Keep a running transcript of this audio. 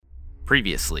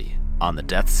Previously on the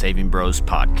Death Saving Bros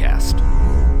podcast.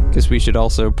 Because we should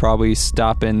also probably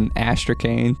stop in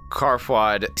Astrakhan.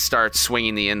 Karfwad starts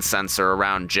swinging the incenser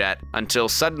around Jet until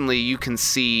suddenly you can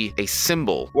see a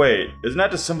symbol. Wait, isn't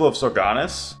that the symbol of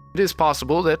Sorganis? It is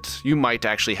possible that you might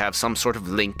actually have some sort of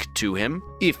link to him.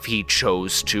 If he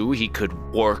chose to, he could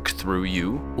work through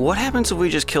you. What happens if we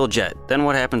just kill Jet? Then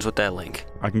what happens with that link?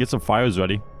 I can get some fires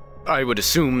ready. I would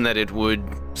assume that it would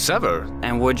sever.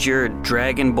 And would your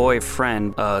dragon boy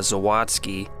friend,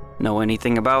 Zawadzki, know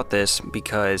anything about this?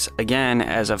 Because, again,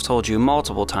 as I've told you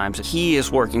multiple times, he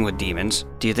is working with demons.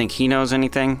 Do you think he knows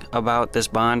anything about this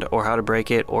bond or how to break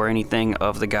it or anything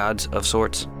of the gods of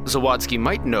sorts? Zawadzki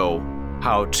might know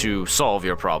how to solve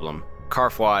your problem.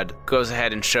 Karfwad goes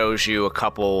ahead and shows you a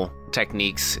couple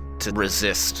techniques to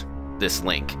resist this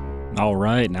link. All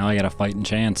right, now I got a fighting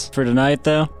chance. For tonight,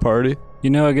 though, Party. you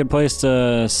know a good place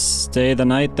to stay the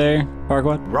night there,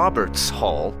 Parkwood? Roberts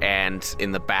Hall, and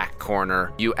in the back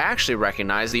corner, you actually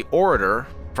recognize the orator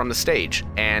from the stage,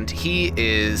 and he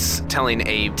is telling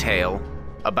a tale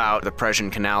about the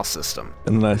Persian Canal system.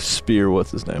 And then I spear,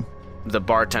 what's his name? The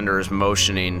bartender is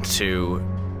motioning to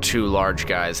two large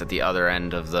guys at the other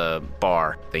end of the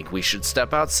bar. Think we should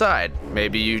step outside.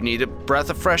 Maybe you need a breath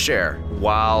of fresh air.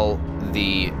 While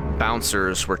the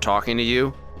bouncers were talking to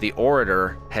you, the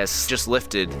orator has just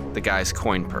lifted the guy's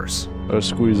coin purse. I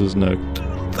squeeze his neck.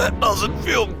 That doesn't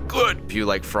feel good.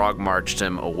 You frog marched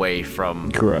him away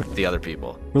from Correct. the other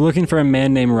people. We're looking for a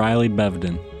man named Riley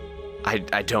Bevden. I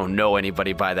don't know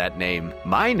anybody by that name.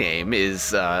 My name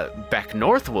is Beck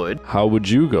Northwood. How would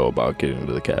you go about getting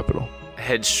to the capital?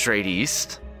 Head straight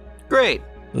east. Great.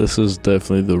 This is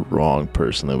definitely the wrong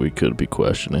person that we could be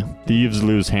questioning. Thieves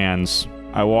lose hands.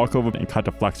 I walk over and cut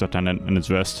the flex attendant in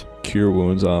his wrist. Cure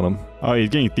wounds on him. Oh, he's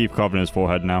getting thief carved in his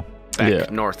forehead now. Beck Yeah.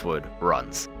 Northwood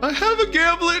runs. I have a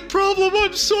gambling problem,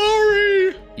 I'm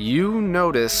sorry. You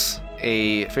notice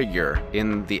a figure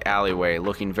in the alleyway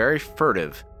looking very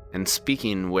furtive and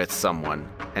speaking with someone,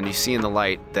 and you see in the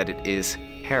light that it is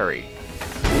Harry.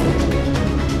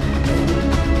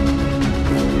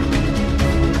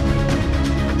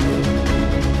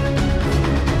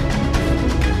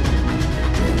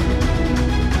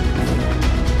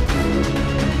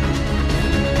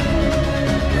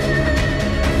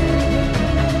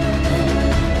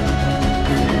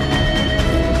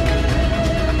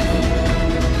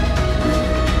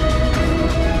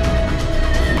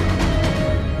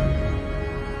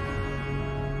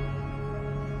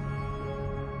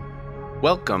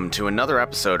 Welcome to another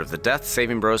episode of the Death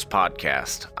Saving Bros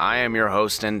podcast. I am your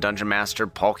host and Dungeon Master,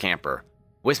 Paul Camper.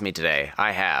 With me today,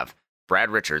 I have Brad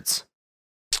Richards.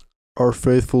 Our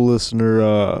faithful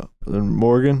listener,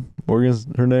 Morgan's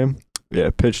her name? Yeah,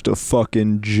 pitched a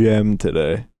fucking gem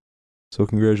today. So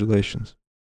congratulations.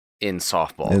 In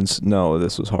softball. And no,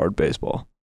 this was hard baseball.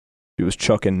 He was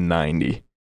chucking 90. It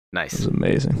Nice. was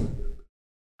amazing.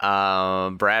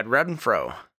 Brad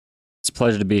Renfro. It's a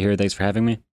pleasure to be here. Thanks for having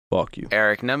me. Fuck you.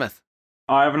 Eric Nemeth.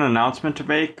 I have an announcement to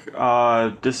make.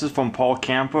 This is from Paul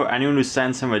Camper. Anyone who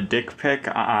sends him a dick pic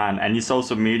on any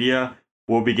social media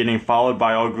will be getting followed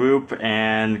by our group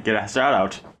and get a shout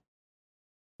out.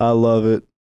 I love it.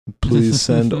 Please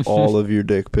send all of your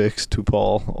dick pics to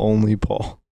Paul. Only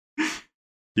Paul.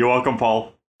 You're welcome,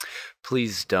 Paul.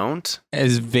 Please don't.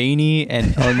 As veiny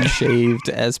and unshaved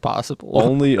as possible.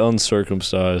 Only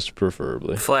uncircumcised,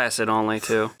 preferably. Flaccid only,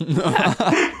 too.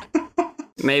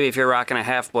 Maybe if you're rocking a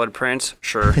half-blood prince,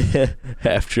 sure.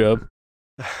 Half chub.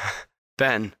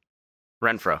 Ben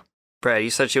Renfro. Brad, you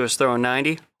said she was throwing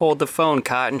 90? Hold the phone,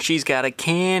 Cotton. She's got a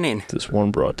cannon. This one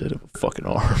broad did have a fucking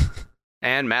arm.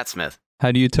 And Matt Smith.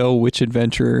 How do you tell which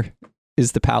adventurer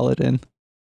is the paladin?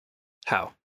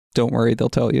 How? Don't worry, they'll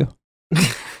tell you.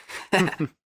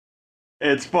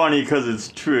 It's funny because it's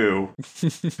true.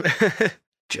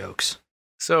 Jokes.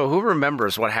 So, who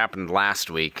remembers what happened last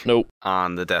week Nope.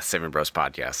 on the Death Saving Bros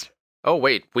podcast? Oh,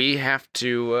 wait, we have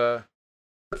to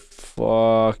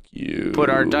Fuck you. put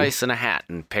our dice in a hat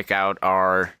and pick out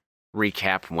our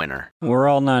recap winner. We're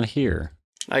all not here.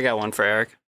 I got one for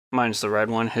Eric. Mine's the red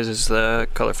one. His is the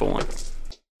colorful one.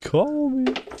 Call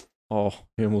me. Oh,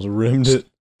 he almost rimmed it.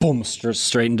 Boom,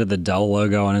 straight into the Dell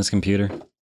logo on his computer.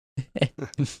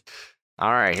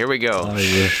 All right, here we go. Oh,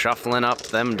 yeah. Shuffling up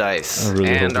them dice. I really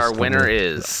hope And it's our winner coming. I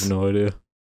is have no idea.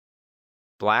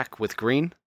 black with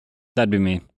green. That'd be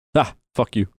me. Ah,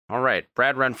 fuck you. All right,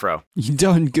 Brad Renfro. You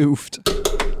done goofed.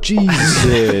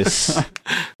 Jesus.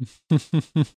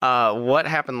 What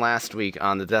happened last week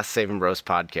on the Death Saving Bros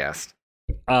podcast?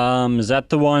 Is that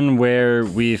the one where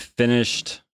we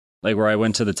finished, like where I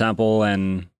went to the temple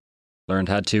and learned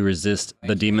how to resist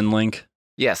the demon link?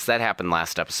 Yes, that happened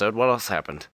last episode. What else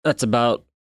happened? That's about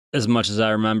as much as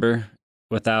I remember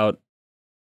without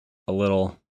a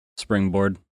little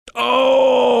springboard.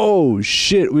 Oh,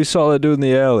 shit. We saw that dude in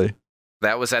the alley.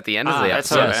 That was at the end of the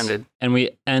That's episode. how it ended. And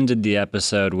we ended the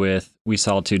episode with we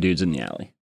saw 2 dudes in the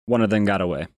alley. One of them got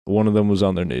away. One of them was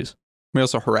on their knees We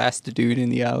also harassed a dude in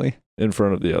the alley in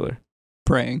front of the other.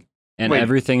 praying. And Wait.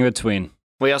 everything in between.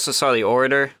 We also saw the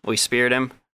orator. We speared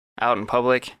him out in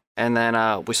public. And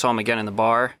then we saw him again in the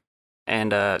bar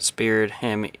and speared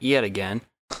him yet again.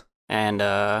 And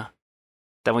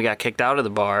then we got kicked out of the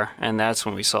bar. And that's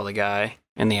when we saw the guy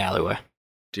in the alleyway.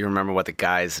 Do you remember what the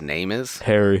guy's name is?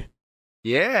 Harry.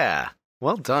 Yeah.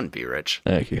 Well done, B. Rich.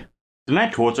 Thank you. Didn't I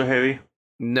torture Harry?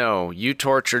 No, you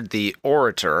tortured the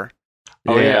orator.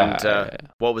 Oh, yeah. And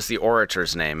what was the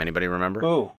orator's name? Anybody remember?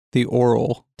 Oh. The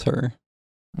oral tur.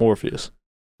 Morpheus.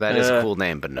 That is a cool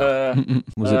name, but no.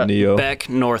 Was it Neo? Beck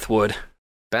Northwood.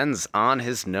 Ben's on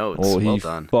his notes. Oh, well he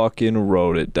done. fucking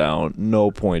wrote it down. No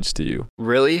points to you.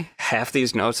 Really? Half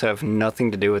these notes have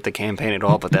nothing to do with the campaign at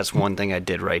all, but that's one thing I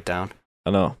did write down. I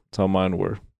know. That's how mine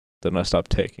were. Then I stopped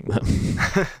taking them.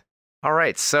 All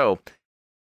right, so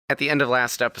at the end of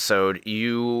last episode,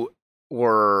 you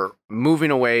were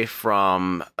moving away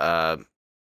from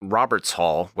Roberts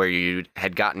Hall, where you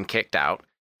had gotten kicked out,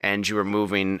 and you were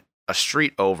moving a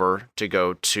street over to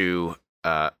go to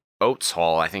Oates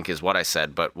Hall, I think is what I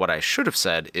said, but what I should have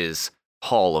said is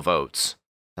Hall of Oates.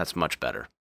 That's much better.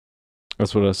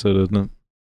 That's what I said, isn't it?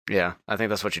 Yeah, I think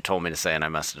that's what you told me to say, and I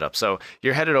messed it up. So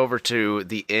you're headed over to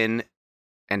the inn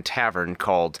and tavern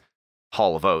called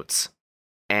Hall of Oates,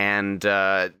 and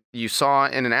you saw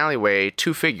in an alleyway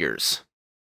 2 figures,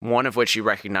 one of which you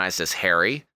recognized as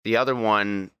Harry. The other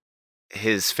one,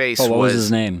 his face What was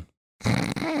his name?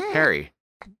 Harry.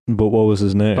 But what was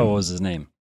his name? What was his name?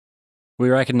 We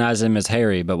recognized him as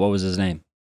Harry, but what was his name?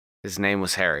 His name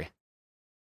was Harry.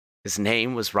 His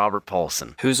name was Robert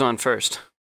Paulson. Who's on first?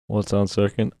 What's on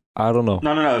second? I don't know.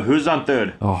 No. Who's on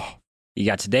third? Oh, You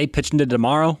got today pitching to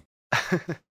tomorrow?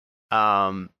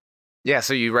 Yeah,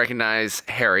 so you recognize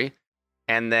Harry,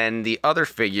 and then the other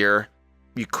figure,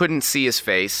 you couldn't see his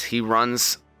face. He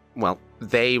runs, well,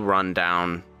 they run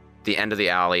down the end of the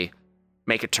alley,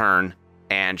 make a turn,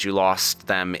 and you lost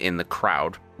them in the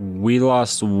crowd. We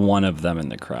lost one of them in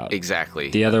the crowd.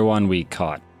 Exactly. The other one we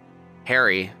caught.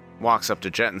 Harry walks up to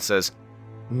Jet and says,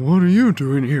 What are you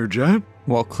doing here, Jet?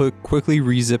 While quickly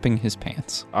rezipping his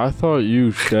pants. I thought you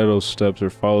shadow stepped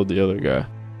or followed the other guy.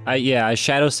 I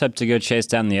shadow stepped to go chase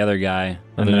down the other guy,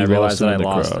 and then then I you realized lost him that I in the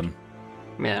lost crowd. him.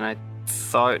 Man, I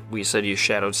thought we said you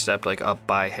shadow stepped like up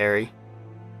by Harry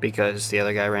because the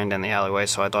other guy ran down the alleyway,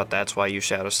 so I thought that's why you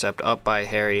shadow stepped up by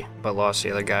Harry but lost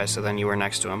the other guy, so then you were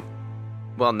next to him.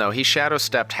 well, no, he shadow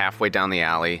stepped halfway down the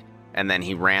alley, and then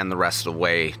he ran the rest of the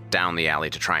way down the alley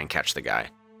to try and catch the guy.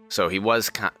 So he was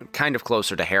kind of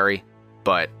closer to Harry,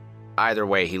 but either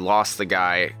way, he lost the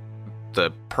guy,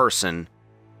 the person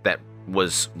that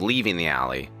was leaving the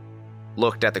alley,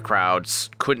 looked at the crowds,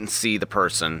 couldn't see the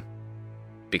person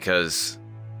because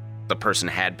the person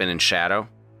had been in shadow,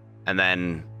 and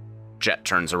then Jet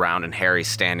turns around and Harry's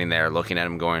standing there looking at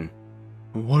him going,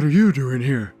 What are you doing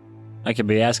here? I could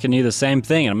be asking you the same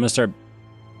thing, and I'm gonna start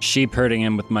sheep herding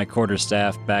him with my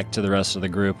quarterstaff back to the rest of the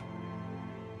group.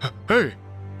 Hey,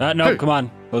 No, Hey. come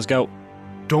on, let's go.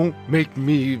 don't make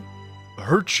me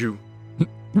hurt you.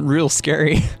 Real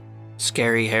scary.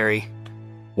 Scary Harry.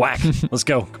 Whack, let's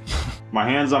go. My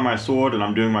hand's on my sword and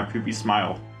I'm doing my creepy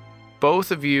smile.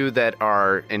 both of you that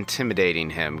are intimidating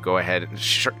him, go ahead,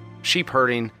 sheep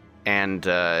herding and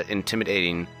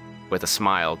intimidating with a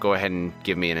smile, go ahead and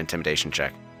give me an intimidation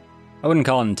check. I wouldn't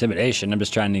call it intimidation, I'm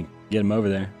just trying to get him over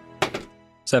there.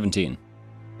 17.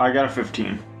 I got a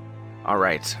 15. All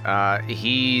right.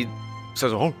 He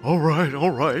says, All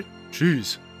right.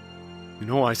 Jeez. You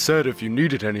know, I said if you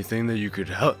needed anything that you could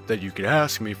help, that you could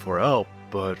ask me for help,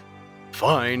 but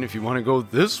fine if you want to go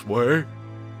this way.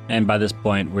 And by this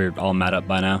point, we're all met up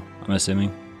by now, I'm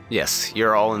assuming. yes,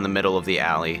 you're all in the middle of the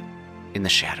alley in the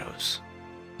shadows.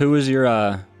 Who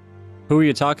were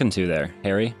you talking to there,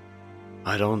 Harry?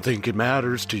 I don't think it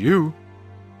matters to you.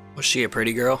 Was she a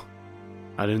pretty girl?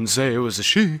 I didn't say it was a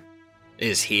she.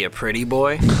 Is he a pretty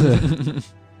boy?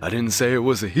 I didn't say it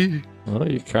was a he. Well,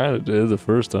 you kind of did the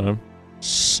first time.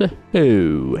 So,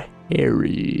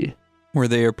 Harry. Were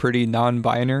they a pretty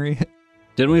non-binary?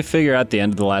 Didn't we figure out at the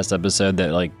end of the last episode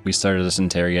that, like, we started us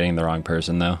interrogating the wrong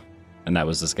person, though? And that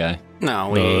was this guy? No, No,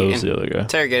 we that was the other guy.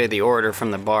 interrogated the orator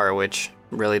from the bar, which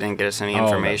really didn't get us any Oh,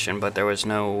 information, but there was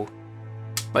no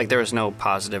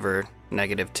positive or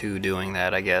negative to doing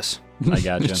that, I guess. I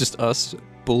gotcha. It's just us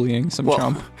bullying some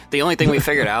chump. The only thing we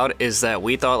figured out is that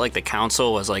we thought like the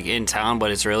council was like in town,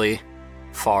 but it's really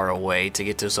far away to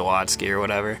get to Zawatsky or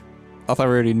whatever. I thought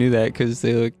we already knew that because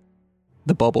they like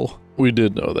the bubble. We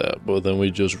did know that, but then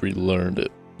we just relearned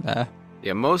it.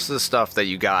 Yeah, most of the stuff that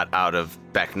you got out of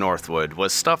Beck Northwood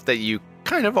was stuff that you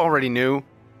kind of already knew,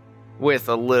 with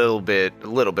a little bit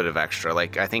of extra.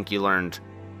 Like, I think you learned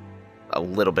a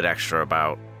little bit extra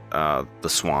about the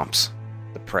swamps,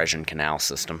 the Presian Canal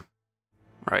system.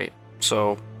 Right.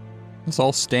 So Let's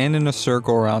all stand in a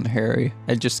circle around Harry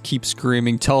and just keep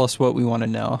screaming, tell us what we want to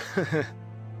know.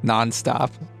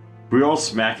 Non-stop. We all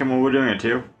smack him when we're doing it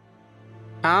too.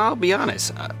 I'll be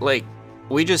honest. Like,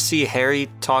 we just see Harry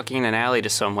talking in an alley to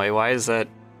some way. Why is that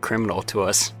criminal to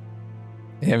us?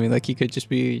 Yeah, I mean, like, he could just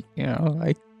be, you know,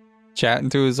 like, chatting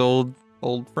to his old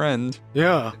friend.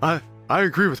 Yeah, I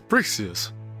agree with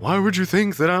Brixius. Why would you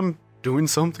think that I'm doing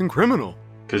something criminal?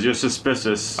 Because you're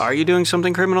suspicious. Are you doing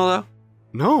something criminal, though?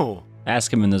 No.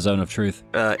 Ask him in the zone of truth.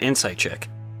 Insight check.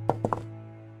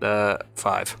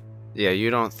 5. Yeah,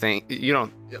 you think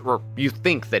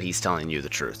that he's telling you the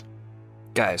truth.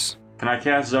 Guys, Can I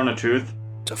cast Zone of Truth?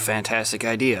 it's a fantastic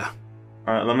idea.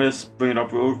 Alright, let me just bring it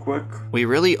up real quick. We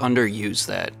really underuse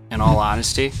that, in all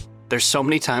honesty. There's so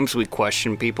many times we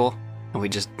question people, and we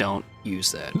just don't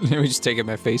use that. We just take him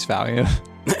at face value.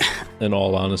 In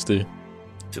all honesty.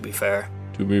 To be fair.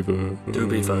 To be fair. To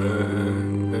be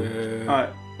fair. Alright,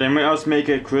 then we must make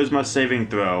a charisma saving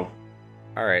throw.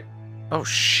 Alright. Oh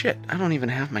shit, I don't even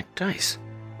have my dice.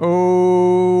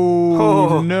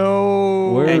 Oh,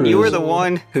 no. Where And you were is the it?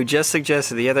 one who just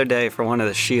suggested the other day for one of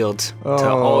the shields to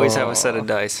always have a set of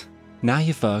dice. Now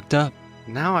you fucked up.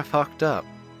 Now I fucked up.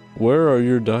 Where are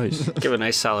your dice? Give a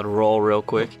nice solid roll real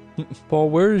quick.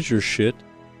 Paul, where is your shit?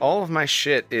 All of my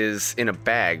shit is in a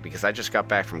bag because I just got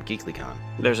back from GeeklyCon.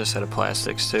 There's a set of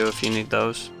plastics too if you need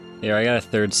those. Here, I got a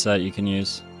third set you can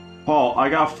use. Paul, I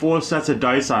got 4 sets of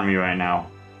dice on me right now.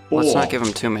 Let's 4. not give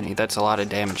him too many. That's a lot of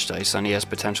damage dice, and he has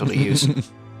potential to use.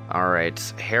 Alright,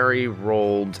 Harry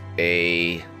rolled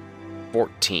a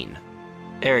 14.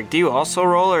 Eric, do you also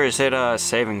roll, or is it a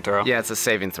saving throw? Yeah, it's a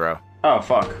saving throw. Oh,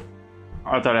 fuck.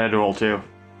 I thought I had to roll 2.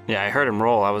 Yeah, I heard him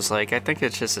roll. I was like, I think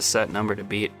it's just a set number to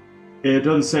beat. It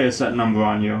doesn't say a set number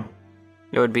on you.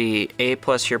 It would be 8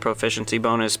 plus your proficiency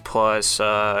bonus plus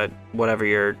whatever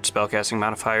your spellcasting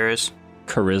modifier is.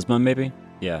 Charisma, maybe?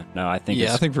 Yeah, no, I think Yeah,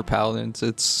 I it's... think for paladins,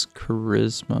 it's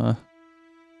charisma.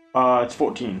 It's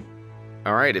 14.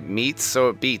 Alright, it meets, so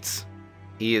it beats.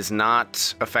 He is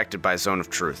not affected by Zone of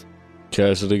Truth.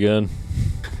 Cast it again.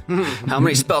 How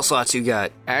many spell slots you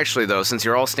got? Actually, though, since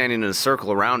you're all standing in a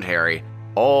circle around Harry,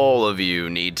 all of you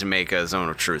need to make a Zone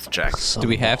of Truth check. Do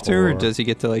we have to, or does he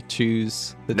get to, like,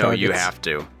 choose the No, targets? you have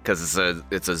to, because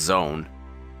it's a zone.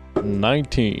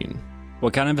 19.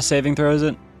 What kind of a saving throw is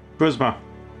it? Charisma.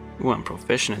 You weren't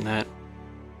proficient in that.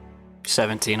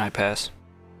 17, I pass.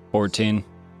 14.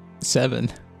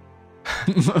 7.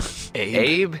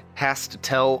 Abe has to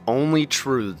tell only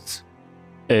truths.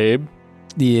 Abe?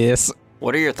 Yes.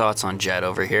 What are your thoughts on Jet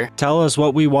over here? Tell us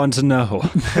what we want to know.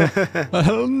 I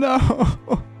don't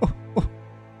know.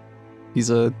 He's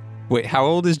a... Wait, how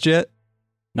old is Jet?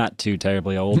 Not too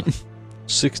terribly old.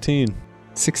 16.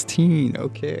 16,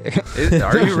 okay.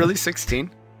 Are you really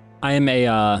 16? I am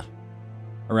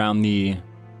around the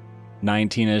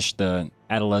 19-ish, the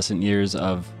adolescent years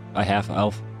of a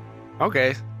half-elf.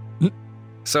 Okay.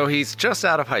 So he's just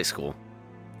out of high school.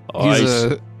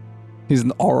 He's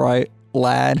an alright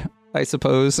lad, I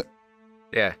suppose.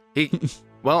 Yeah.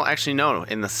 Well, actually, no.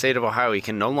 In the state of Ohio, he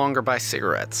can no longer buy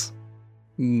cigarettes.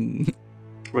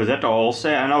 Was that the whole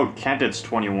state? I know Kent it's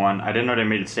 21. I didn't know they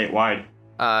made it statewide.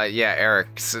 Yeah,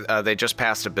 Eric. They just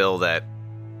passed a bill that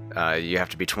you have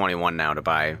to be 21 now to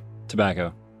buy.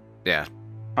 Tobacco. Yeah.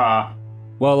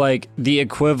 Well, like, the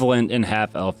equivalent in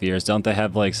half-elf years, don't they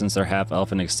have, like, since they're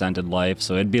half-elf, an extended life?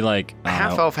 So it'd be like...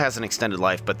 Half elf has an extended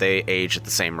life, but they age at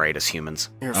the same rate as humans.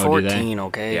 You're Oh, do they? 14,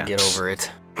 okay? Yeah. Get over it.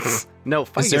 No,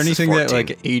 Is there Figus anything 14. that,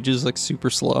 like, ages, like,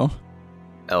 super slow?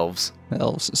 Elves.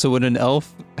 Elves. So would an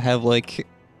elf have, like...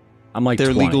 I'm like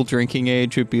their 20. legal drinking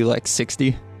age would be, like,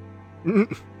 60?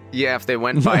 Yeah, if they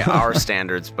went by our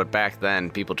standards, but back then,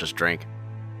 people just drank.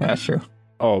 Yeah, sure.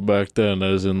 Oh, back then,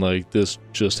 as in, like, this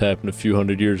just happened a few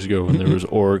hundred years ago when there was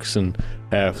orcs and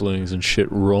halflings and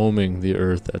shit roaming the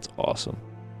earth. That's awesome.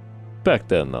 Back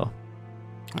then, though.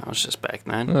 That was just back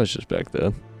then. That was just back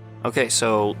then. Okay,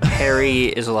 so Harry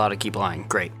is allowed to keep lying.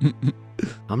 Great.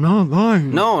 I'm not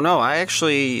lying. No, I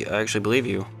actually believe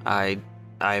you. I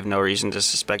have no reason to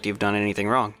suspect you've done anything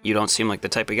wrong. You don't seem like the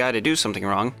type of guy to do something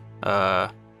wrong.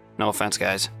 No offense,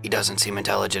 guys. He doesn't seem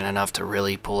intelligent enough to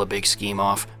really pull a big scheme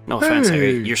off. No offense,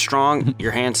 Harry. You're strong,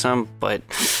 you're handsome, but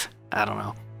I don't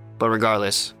know. But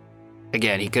regardless,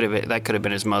 again, that could have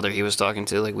been his mother he was talking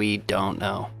to. Like, we don't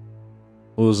know.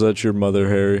 Was that your mother,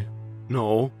 Harry?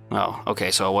 No. Oh, okay,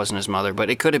 so it wasn't his mother,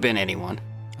 but it could have been anyone.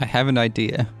 I have an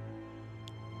idea.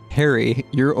 Harry,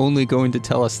 you're only going to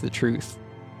tell us the truth.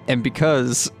 And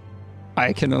because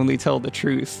I can only tell the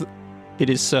truth,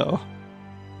 it is so.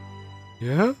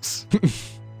 Yes?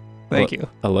 Thank you.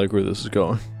 I like where this is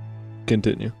going.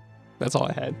 Continue. That's all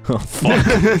I had. Oh, fuck.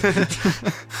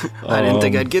 I didn't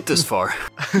think I'd get this far.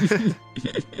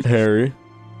 Harry,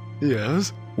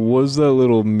 Yes? was that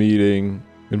little meeting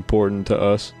important to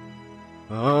us?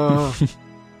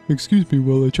 Excuse me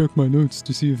while I check my notes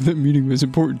to see if that meeting was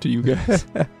important to you guys.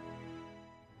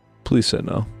 Please say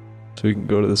no. So we can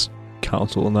go to this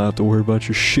council and not have to worry about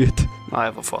your shit. I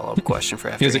have a follow-up question for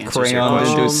after He has a he answers your crayon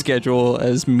question. into his schedule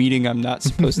as meeting I'm not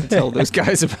supposed to tell those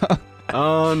guys about.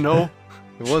 No.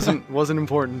 It wasn't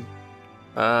important.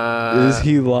 Is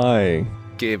he lying?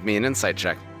 Give me an insight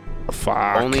check.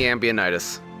 Fuck. Only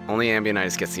Ambionitis. Only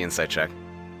Ambionitis gets the insight check.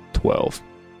 12.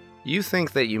 You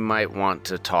think that you might want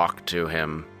to talk to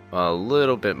him a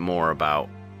little bit more about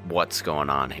what's going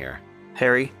on here.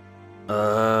 Harry,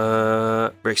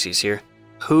 Brixie's here.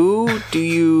 Who do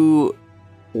you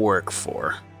work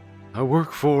for? I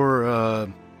work for,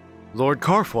 Lord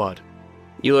Karfwad.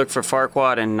 You look for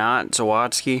Farquaad and not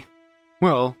Zawadsky?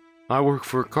 Well, I work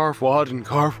for Karfwad, and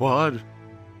Karfwad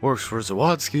works for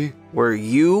Zawadsky. Were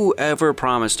you ever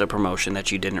promised a promotion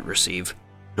that you didn't receive?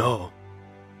 No.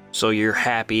 So you're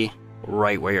happy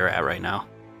right where you're at right now?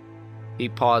 He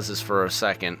pauses for a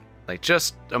second, like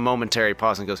just a momentary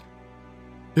pause, and goes,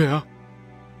 Yeah.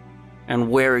 And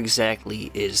where exactly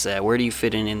is that? Where do you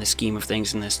fit in the scheme of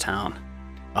things in this town?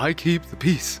 I keep the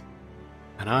peace,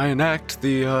 and I enact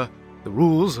the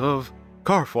rules of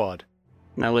Karfwad.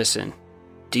 Now listen,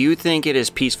 do you think it is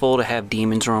peaceful to have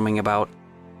demons roaming about?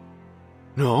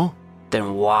 No,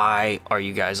 Then why are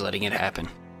you guys letting it happen?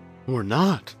 we're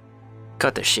not.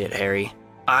 Cut the shit, Harry.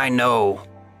 I know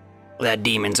that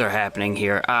demons are happening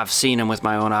here. I've seen them with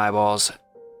my own eyeballs.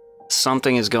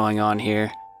 Something is going on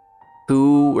here.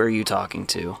 Who were you talking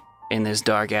to in this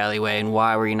dark alleyway, and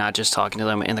why were you not just talking to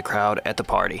them in the crowd at the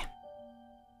party?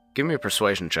 give me a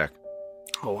persuasion check.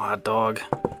 Oh, hot dog.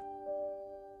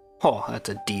 Oh, that's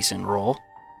a decent roll.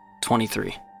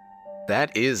 23.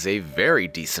 That is a very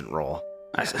decent roll.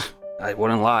 I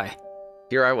wouldn't lie.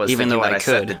 Here I was Even thinking though that I I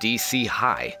set could. the DC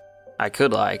high. I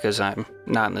could lie because I'm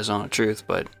not in the zone of truth,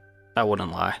 but I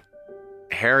wouldn't lie.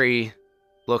 Harry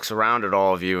looks around at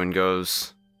all of you and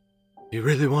goes, You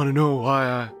really want to know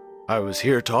why I was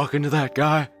here talking to that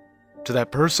guy? To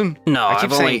that person? No, I keep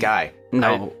I've saying only guy.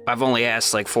 No, I've only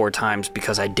asked like 4 times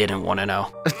because I didn't want to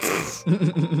know.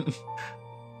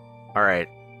 All right.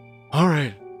 All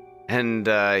right. And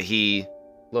he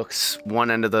looks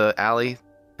one end of the alley,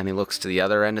 and he looks to the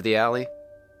other end of the alley,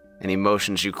 and he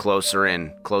motions you closer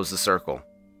in. Close the circle.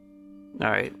 All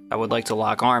right, I would like to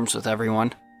lock arms with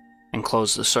everyone and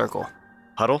close the circle.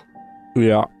 Huddle?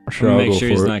 Yeah, I'm sure. gonna I'll make go sure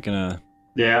for he's it. not gonna.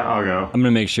 Yeah, I'll go. I'm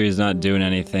gonna make sure he's not doing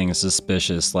anything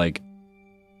suspicious, like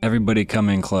everybody come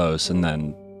in close and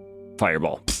then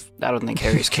fireball. I don't think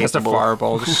Harry's Cast a capable.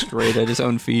 fireball just straight at his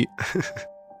own feet.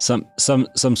 Some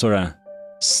sort of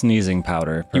sneezing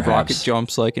powder. He Perhaps. rocket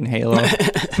jumps like in Halo.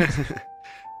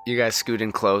 You guys scoot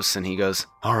in close, and he goes,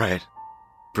 All right.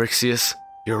 Brixius,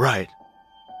 you're right.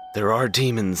 There are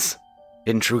demons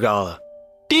in Trugala.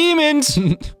 Demons!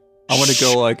 I want to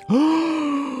go like,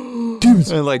 demons,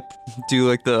 and like do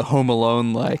like the Home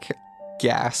Alone like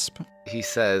gasp. he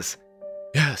says,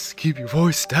 Yes, keep your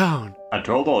voice down. I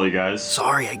told all you guys.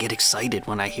 Sorry, I get excited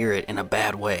when I hear it in a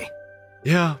bad way.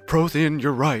 Yeah, Prothean,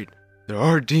 you're right. There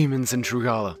are demons in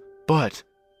Trugala, but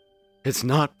it's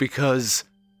not because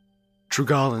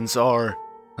Trugalans are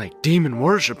like demon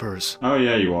worshippers. Oh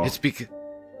yeah, you are. It's because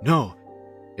no,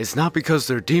 it's not because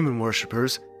they're demon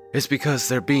worshippers. It's because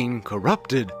they're being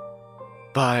corrupted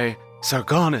by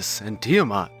Sargonis and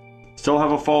Tiamat. Still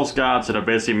have a false god, so that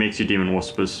basically makes you demon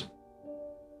worshippers.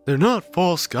 They're not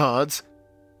false gods.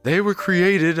 They were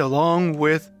created along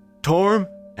with Torm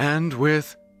and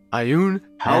with Ayun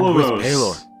and with Pelor.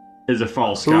 Helaros is a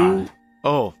false god.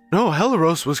 Oh, no,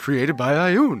 Helaros was created by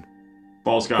Ayun.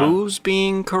 False god. Who's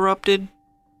being corrupted?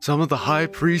 Some of the high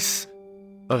priests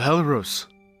of Helaros.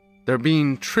 They're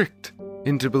being tricked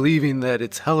into believing that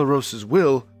it's Helaros's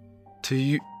will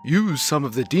to use some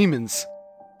of the demons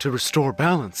to restore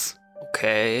balance.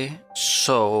 Okay,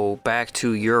 so back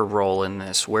to your role in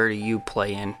this. Where do you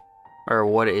play in? Or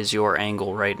what is your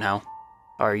angle right now?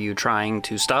 Are you trying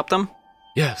to stop them?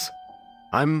 Yes,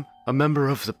 I'm a member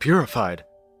of the Purified.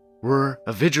 We're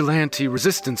a vigilante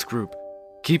resistance group,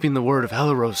 keeping the word of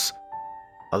Helaros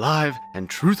alive and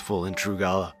truthful in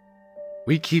Trugala.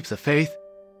 We keep the faith,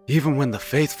 even when the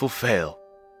faithful fail.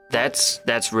 That's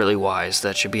really wise.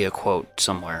 That should be a quote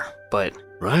somewhere. But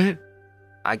Right?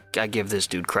 I give this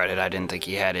dude credit. I didn't think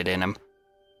he had it in him.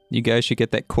 You guys should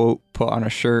get that quote put on a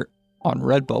shirt on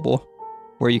Redbubble,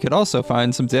 where you could also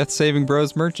find some Death Saving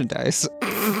Bros merchandise.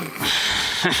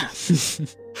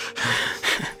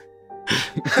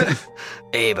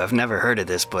 Abe, I've never heard of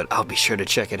this, but I'll be sure to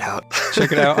check it out.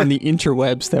 Check it out on the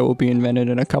interwebs that will be invented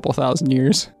in a couple thousand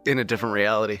years. In a different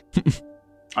reality.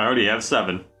 I already have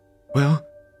 7. Well,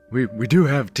 we do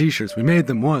have t-shirts. We made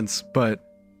them once, but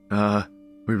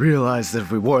we realized that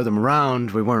if we wore them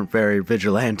around, we weren't very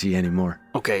vigilante anymore.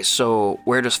 Okay, so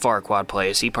where does Farquaad play?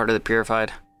 Is he part of the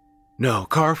Purified? No,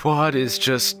 Karfwad is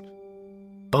just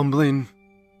bumbling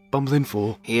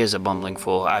fool. He is a bumbling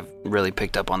fool. I've really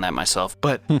picked up on that myself.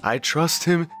 But I trust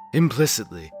him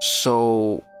implicitly.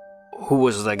 So, who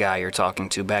was the guy you're talking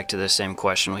to? Back to the same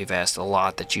question we've asked a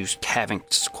lot that you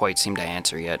haven't quite seemed to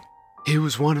answer yet. He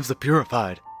was one of the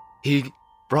Purified. He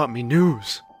brought me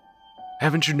news.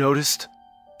 Haven't you noticed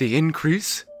the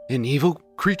increase in evil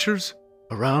creatures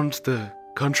around the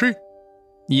country?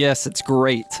 Yes, it's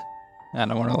great. I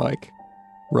don't want to,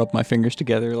 rub my fingers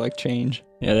together like change.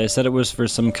 Yeah, they said it was for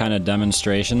some kind of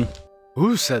demonstration.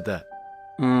 Who said that?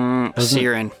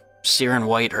 Siren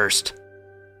Whitehurst.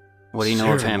 What do you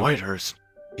know of him? Whitehurst.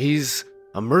 He's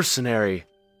a mercenary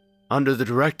under the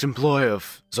direct employ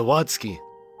of Zawadzki.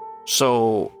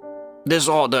 So, this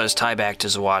all does tie back to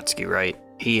Zawadzki, right?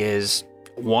 He is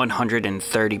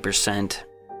 130%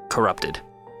 corrupted.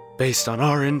 Based on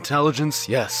our intelligence,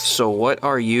 yes. So what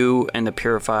are you and the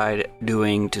Purified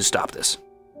doing to stop this?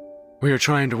 We are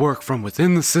trying to work from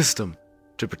within the system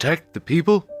to protect the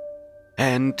people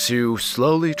and to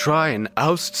slowly try and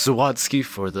oust Zawadzki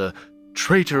for the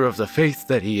traitor of the faith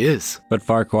that he is. But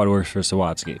Farquaad works for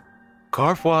Sawatsky.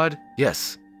 Karfwad,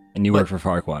 yes. And you work for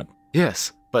Farquaad.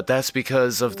 Yes, but that's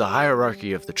because of the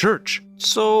hierarchy of the church.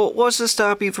 So what's to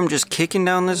stop you from just kicking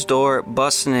down this door,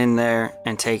 busting in there,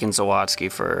 and taking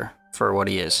Zawadzki for what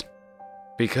he is?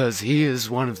 Because he is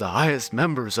one of the highest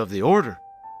members of the order.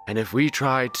 And if we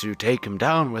try to take him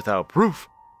down without proof,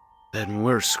 then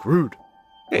we're screwed.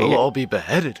 We'll all be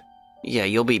beheaded. Yeah,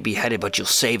 you'll be beheaded, but you'll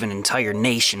save an entire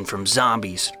nation from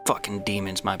zombies. Fucking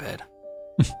demons, my bad.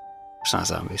 It's not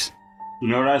zombies. You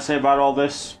know what I say about all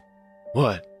this?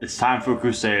 What? It's time for a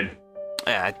crusade.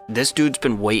 Yeah, this dude's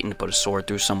been waiting to put a sword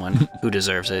through someone who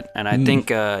deserves it. And I think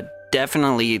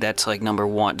definitely that's number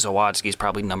one. Zawadzki's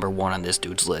probably number one on this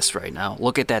dude's list right now.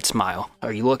 Look at that smile.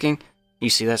 Are you looking? You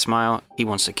see that smile? He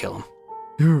wants to kill him.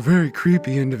 You're a very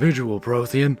creepy individual,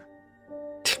 Prothean.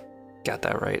 Got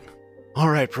that right. All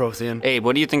right, Prothean. Hey,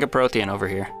 what do you think of Prothean over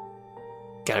here?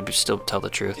 Gotta still tell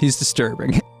the truth. He's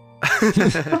disturbing.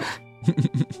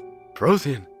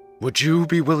 Prothean, would you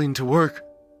be willing to work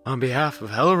on behalf of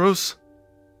Helaros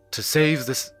to save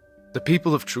the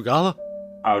people of Trugala?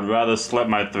 I would rather slit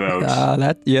my throat.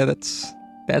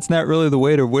 That's not really the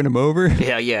way to win him over.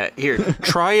 Yeah. Here,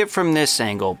 try it from this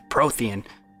angle. Prothean,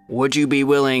 would you be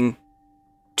willing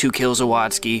to kill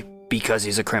Zawadzki because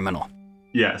he's a criminal?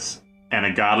 Yes, and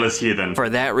a godless heathen. For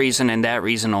that reason and that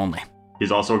reason only.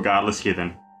 He's also a godless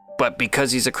heathen. But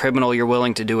because he's a criminal, you're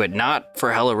willing to do it not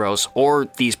for Helaros or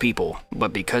these people,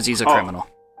 but because he's a criminal.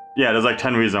 Yeah, there's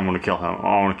 10 reasons I'm going to kill him.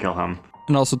 I want to kill him.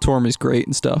 And also Tormy's great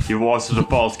and stuff. He worships a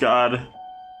false god.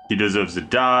 He deserves to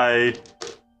die.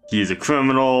 He's a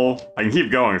criminal. I can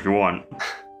keep going if you want.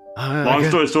 Long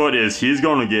story short is he's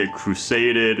going to get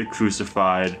crusaded,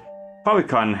 crucified, probably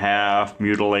cut in half,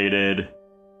 mutilated,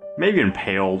 maybe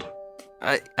impaled.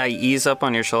 I ease up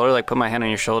on your shoulder, put my hand on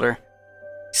your shoulder.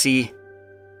 See?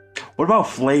 What about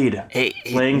flayed?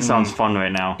 Flaying sounds fun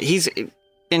right now. He's,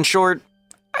 in short,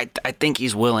 I think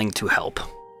he's willing to help.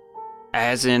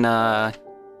 As in, I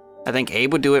think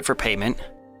Abe would do it for payment.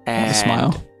 And a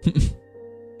smile.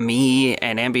 Me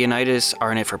and Ambionitis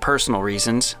are in it for personal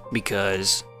reasons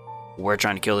because we're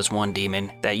trying to kill this one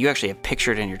demon that you actually have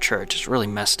pictured in your church. It's really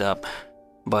messed up.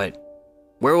 But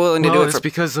we're willing to do it it's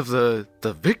because of the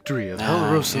victory of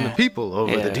Helaros and the people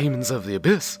over the demons of the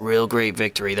abyss. Real great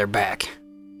victory. They're back.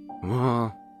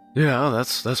 Well, yeah,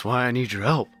 that's why I need your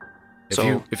help.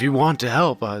 If you want to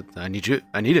help, I need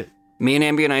it. Me and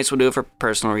Ambionites will do it for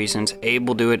personal reasons. Abe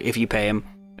will do it if you pay him.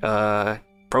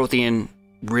 Prothean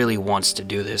really wants to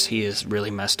do this. He is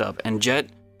really messed up. And Jet,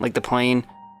 like the plane,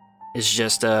 is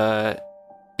just in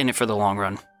it for the long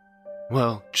run.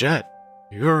 Well, Jet,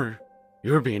 you're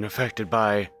being affected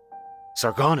by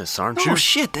Sargonis, aren't you? Oh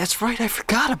shit, that's right. I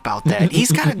forgot about that.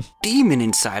 He's got a demon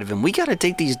inside of him. We gotta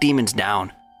take these demons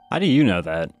down. How do you know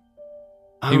that?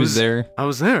 He was there. I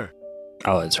was there.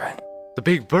 Oh, that's right. The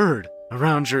big bird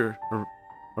around you.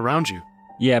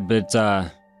 Yeah, but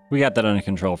we got that under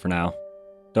control for now.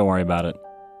 Don't worry about it.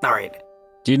 All right.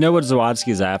 Do you know what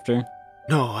Zawadzki's after?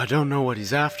 No, I don't know what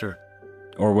he's after.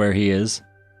 Or where he is?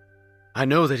 I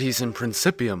know that he's in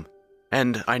Principium,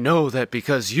 and I know that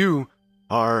because you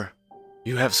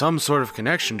have some sort of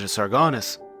connection to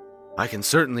Sargonis, I can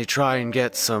certainly try and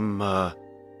get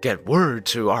get word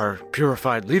to our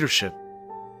purified leadership.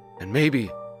 And maybe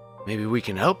we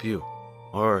can help you.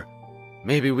 Or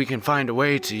maybe we can find a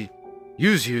way to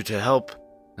use you to help.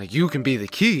 Like, you can be the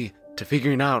key to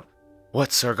figuring out what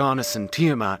Sargonis and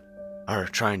Tiamat are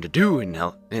trying to do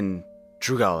in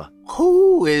Trugala.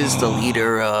 Who is the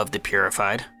leader of the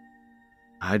Purified?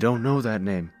 I don't know that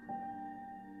name.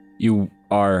 You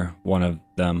are one of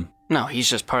them. No, he's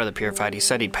just part of the Purified. He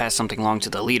said he'd pass something along to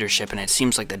the leadership, and it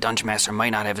seems like the Dungeon Master might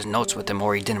not have his notes with him,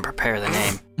 or he didn't prepare the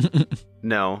name.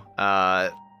 No,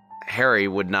 Harry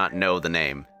would not know the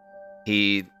name.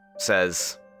 He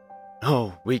says,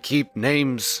 No, we keep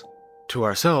names to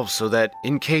ourselves so that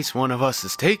in case one of us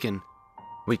is taken,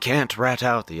 we can't rat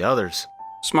out the others.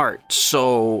 Smart.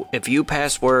 So, if you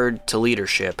pass word to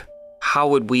leadership, how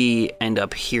would we end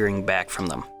up hearing back from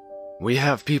them? We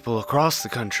have people across the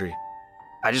country.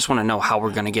 I just want to know how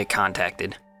we're going to get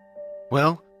contacted.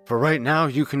 Well, for right now,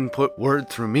 you can put word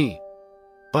through me.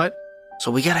 But... So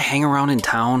we gotta hang around in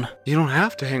town? You don't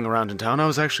have to hang around in town. I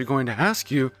was actually going to ask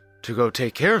you to go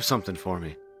take care of something for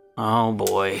me. Oh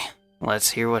boy. Let's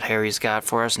hear what Harry's got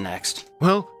for us next.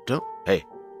 Well, Hey,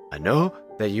 I know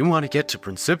that you want to get to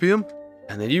Principium,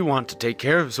 and that you want to take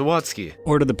care of Zawadzki.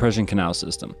 Or to the Persian Canal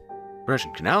System.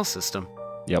 Persian Canal System?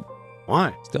 Yep.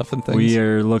 Why? Stuff and things. We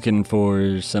are looking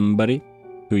for somebody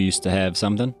who used to have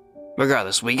something.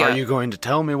 Regardless, Are you going to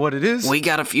tell me what it is? We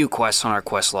got a few quests on our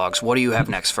quest logs. What do you have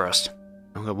next for us?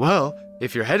 Okay, well,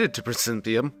 if you're headed to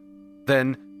Principium,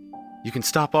 then you can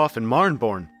stop off in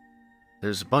Marnborn.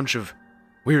 There's a bunch of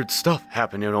weird stuff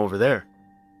happening over there.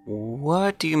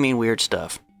 What do you mean weird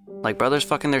stuff? Like brothers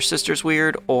fucking their sisters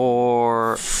weird,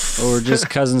 or... Or just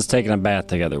cousins taking a bath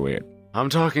together weird? I'm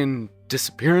talking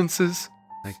disappearances.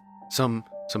 Like, some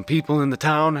people in the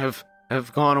town have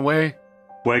gone away.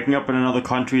 Waking up in another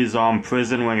country's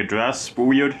prison wearing a dress,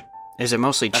 weird. Is it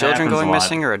mostly That children happens going a lot.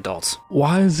 missing or adults?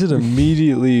 Why is it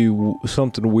immediately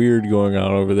something weird going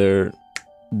on over there?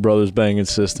 Brothers banging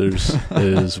sisters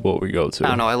is what we go to. I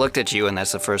don't know, I looked at you and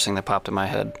that's the first thing that popped in my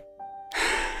head.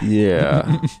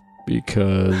 Yeah,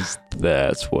 because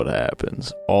that's what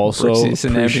happens. Also, Brooksies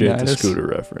and appreciate the Abinitis. Scooter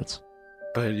reference.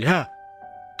 But yeah,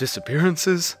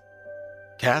 disappearances.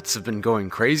 Cats have been going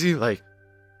crazy, like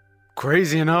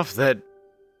crazy enough that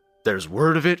there's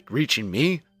word of it reaching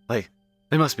me. Like,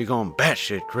 they must be going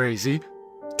batshit crazy.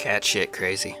 Cat shit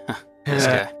crazy. This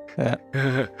guy.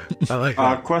 I like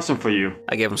that. Question for you.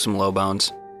 I gave him some low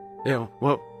bones. Yeah,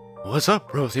 what's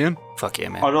up, Prothean? Fuck yeah,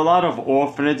 man. Are there a lot of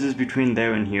orphanages between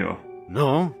there and here?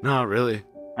 No, not really.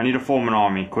 I need to form an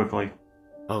army, quickly.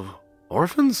 Of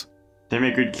orphans? They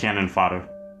make good cannon fodder.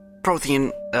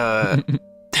 Prothean,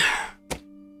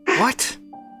 what?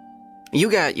 You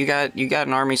got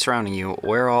an army surrounding you.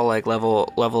 We're all like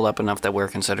leveled up enough that we're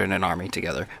considered an army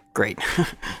together. Great. I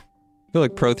feel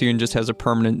like Prothean just has a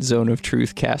permanent zone of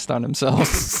truth cast on himself.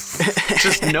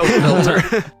 Just no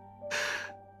filter.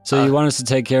 So you want us to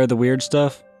take care of the weird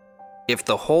stuff? If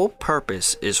the whole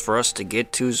purpose is for us to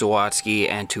get to Zawadzki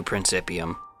and to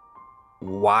Principium,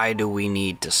 why do we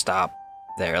need to stop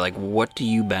there? Like, what do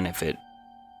you benefit?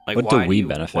 Like, What do we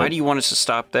benefit? Why do you want us to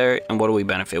stop there, and what do we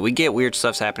benefit? We get weird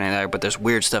stuff's happening there, but there's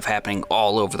weird stuff happening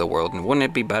all over the world, and wouldn't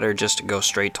it be better just to go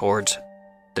straight towards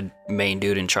the main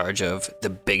dude in charge of the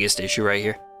biggest issue right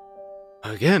here?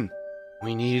 Again,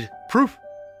 we need proof.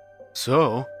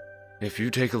 So, if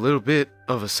you take a little bit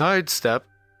of a sidestep,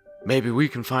 maybe we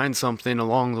can find something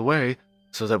along the way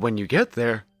so that when you get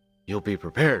there, you'll be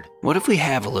prepared. What if we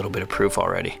have a little bit of proof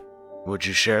already? Would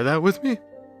you share that with me?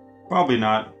 Probably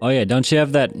not. Oh yeah, don't you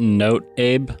have that note,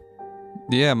 Abe?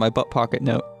 Yeah, my butt pocket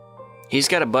note. He's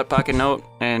got a butt pocket note,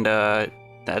 and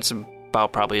that's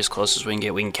about probably as close as we can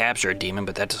get. We can capture a demon,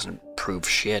 but that doesn't prove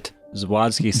shit.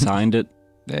 Zawadzki signed it.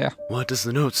 Yeah. What does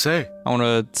the note say? I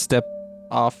want to step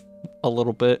off a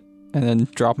little bit and then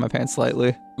drop my pants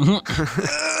slightly.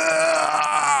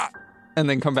 And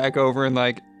then come back over and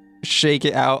like shake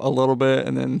it out a little bit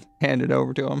and then hand it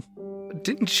over to him.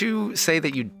 Didn't you say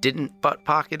that you didn't butt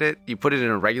pocket it? You put it in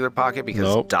a regular pocket because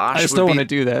Nope. Dosh I would still be... want to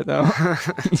do that though.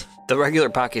 The regular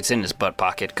pocket's in his butt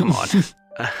pocket. Come on.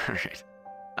 Alright.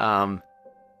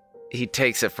 He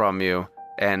takes it from you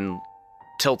and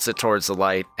tilts it towards the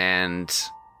light, and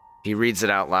he reads it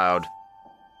out loud.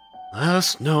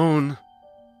 Last known,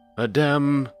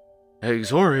 Adem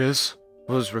Exorius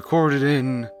was recorded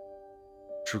in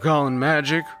Trugalan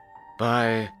Magic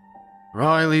by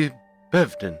Riley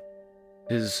Bevden.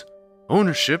 His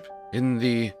ownership in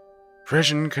the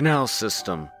Presian Canal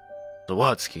System,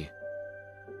 Zawatsky.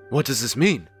 What does this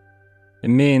mean? It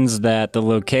means that the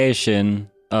location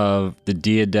of the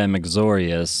Diadem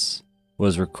Exorius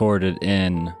was recorded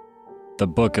in the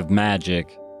Book of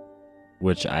Magic,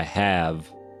 which I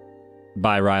have,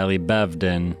 by Riley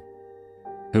Bevden,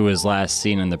 who was last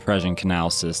seen in the Presian Canal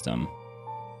System.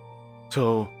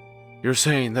 So, you're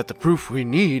saying that the proof we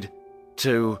need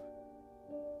to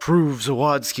prove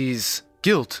Zawadsky's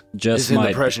guilt is in the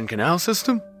Presian Canal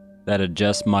System? That it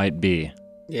just might be.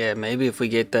 Yeah, maybe if we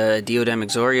get the Diadem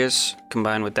Exorius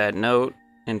combined with that note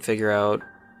and figure out...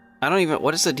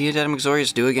 what does the Diadem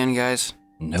Exorius do again, guys?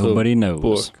 Nobody knows.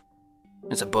 Book.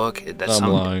 It's a book?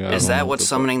 I'm lying. Is that what's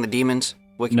summoning the demons?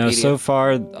 Wikipedia? No, so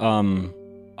far,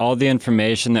 all the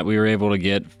information that we were able to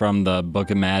get from the Book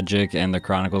of Magic and the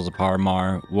Chronicles of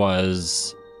Parmar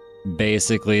was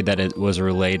basically that it was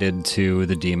related to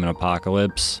the demon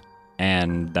apocalypse,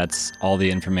 and that's all the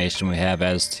information we have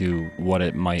as to what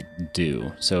it might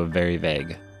do. So very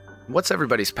vague. What's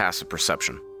everybody's passive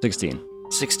perception? 16.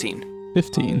 16.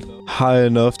 15. High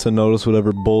enough to notice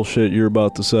whatever bullshit you're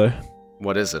about to say.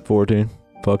 What is it? 14.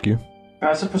 Fuck you.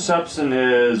 Passive perception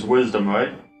is wisdom,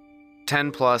 right?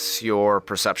 10 plus your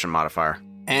perception modifier.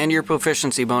 And your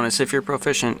proficiency bonus if you're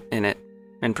proficient in it,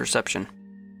 in perception.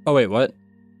 Oh, wait, what?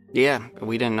 Yeah,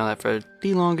 we didn't know that for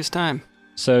the longest time.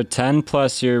 So 10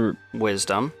 plus your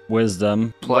Wisdom.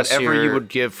 plus Whatever you would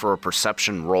give for a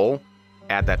perception roll,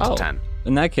 add that to 10.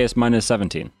 In that case, mine is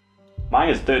 17. Mine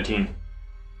is 13.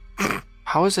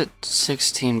 How is it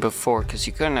 16 before? Because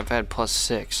you couldn't have had plus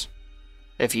 6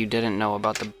 if you didn't know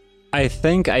about the... I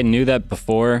think I knew that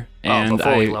before, and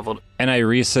before we leveled. And I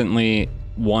recently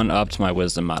one-upped my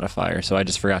wisdom modifier, so I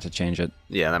just forgot to change it.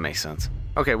 Yeah, that makes sense.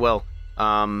 Okay, well,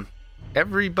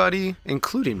 everybody,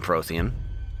 including Prothean,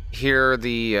 hear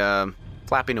the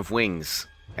flapping of wings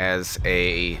as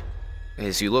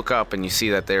you look up and you see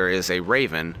that there is a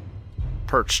raven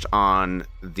perched on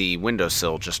the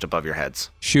windowsill just above your heads.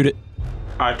 Shoot it.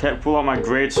 I pull out my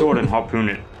great sword and harpoon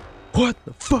it. What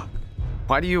the fuck?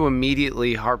 Why do you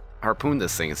immediately harpoon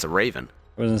this thing? It's a raven.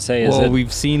 I was going to say, is Well, it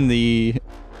we've seen the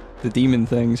demon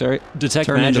things, right? detect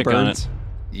Turn into magic on birds.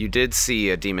 it? You did see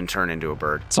a demon turn into a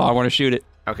bird. So I want to shoot it.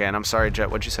 Okay, and I'm sorry,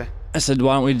 Jet, what'd you say? I said,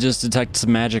 why don't we just detect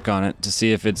some magic on it to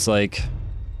see if it's like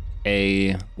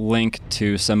a link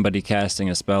to somebody casting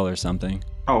a spell or something?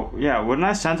 Oh, yeah, wouldn't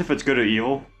I sense if it's good or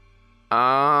evil?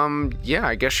 Yeah,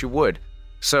 I guess you would.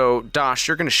 So, Dosh,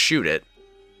 you're going to shoot it.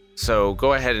 So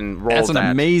go ahead and roll That's an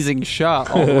amazing shot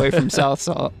all the way from South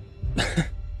Salt.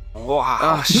 Wow.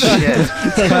 Oh, shit.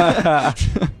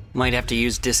 Might have to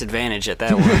use disadvantage at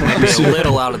that one. Might be a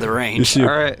little out of the You range. see All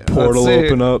a right, portal let's see.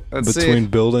 open up Let's between see.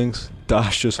 buildings.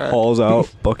 Dash just All right. hauls out,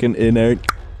 fucking in there,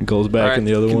 and goes back All right, in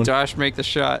the other can one. Josh make the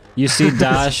shot? You see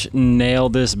Dash nail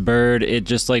this bird. It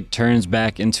just like turns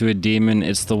back into a demon.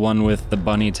 It's the one with the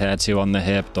bunny tattoo on the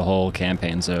hip. The whole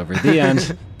campaign's over. The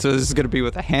end. So this is going to be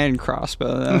with a hand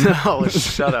crossbow then. No,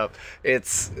 shut up.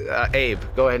 It's Abe.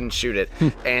 Go ahead and shoot it.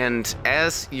 And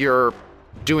as you're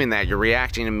doing that, you're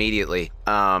reacting immediately.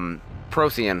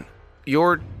 Prothean,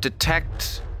 your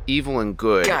detect evil and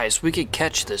good. Guys, we could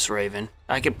catch this raven.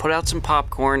 I could put out some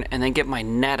popcorn and then get my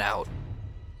net out.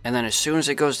 And then as soon as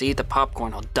it goes to eat the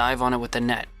popcorn, I'll dive on it with the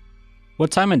net.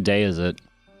 What time of day is it?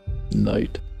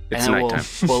 Night. It's and then nighttime.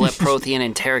 we'll let Prothean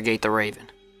interrogate the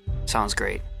raven. Sounds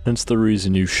great. Hence the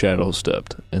reason you shadow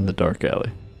stepped in the dark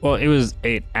alley. Well, it was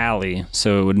an alley,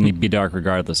 so it would need to be dark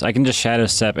regardless. I can just shadow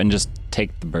step and just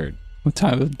take the bird. What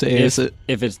time of day is it?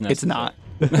 If it's necessary.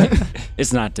 It's not.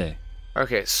 It's not day.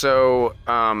 Okay, so,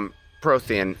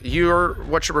 Prothean,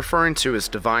 what you're referring to is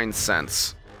divine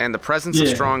sense. And the presence of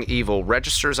strong evil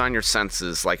registers on your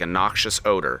senses like a noxious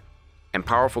odor, and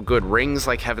powerful good rings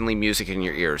like heavenly music in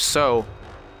your ears. So,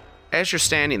 as you're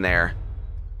standing there,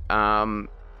 well,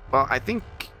 I think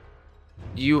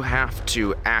you have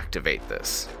to activate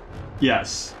this.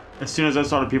 Yes. As soon as I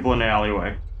saw the people in the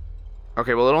alleyway.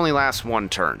 Okay, well, it only lasts one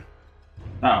turn.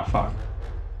 Oh, fuck.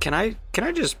 Can I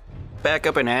just back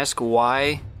up and ask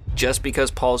why, just because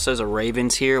Paul says a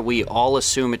raven's here, we all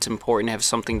assume it's important to have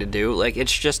something to do? Like,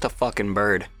 it's just a fucking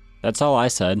bird. That's all I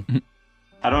said.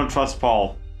 I don't trust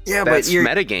Paul. Yeah, That's but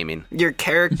metagaming. your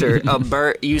character, a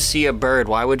bird, you see a bird,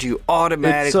 why would you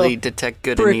automatically detect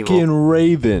good and evil? Freaking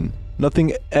raven.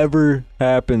 Nothing ever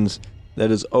happens that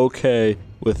is okay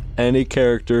with any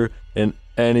character in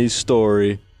any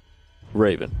story.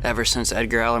 Raven. Ever since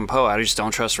Edgar Allan Poe, I just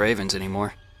don't trust ravens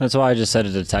anymore. That's why I just said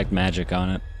to detect magic on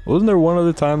it. Wasn't there one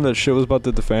other time that shit was about to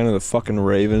hit the fan and the fucking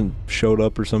Raven showed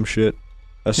up or some shit?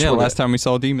 Yeah, last time we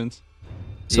saw demons.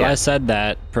 So I said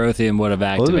that Prothean would have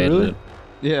activated really? it.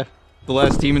 Yeah. The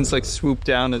last demons like swoop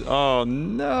down and oh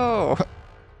no.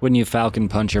 Wouldn't you falcon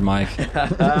punch your mic?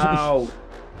 Ow.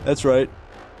 That's right.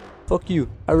 Fuck you.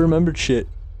 I remembered shit.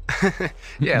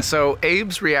 Yeah, so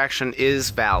Abe's reaction is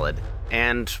valid.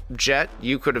 And Jet,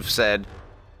 you could have said,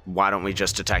 why don't we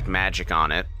just detect magic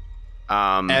on it?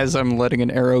 As I'm letting an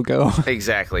arrow go.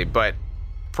 Exactly, but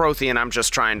Prothean, I'm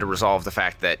just trying to resolve the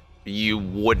fact that you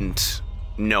wouldn't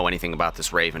know anything about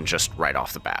this Raven just right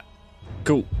off the bat.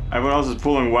 Cool. Everyone else is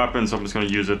pulling weapons, so I'm just going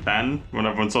to use it then. When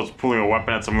everyone starts pulling a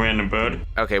weapon at some random bird.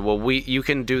 Okay, well, you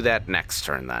can do that next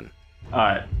turn then.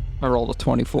 Alright. I rolled a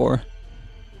 24.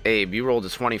 Abe, you rolled a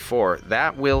 24.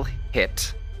 That will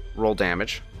hit. Roll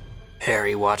damage.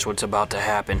 Harry, watch what's about to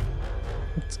happen.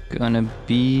 It's gonna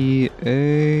be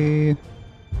a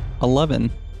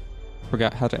 11.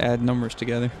 Forgot how to add numbers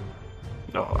together.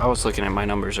 No, I was looking at my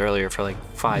numbers earlier for like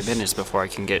 5 minutes before I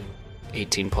can get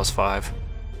 18 plus 5.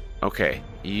 Okay,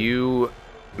 you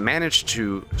managed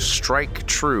to strike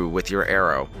true with your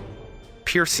arrow,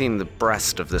 piercing the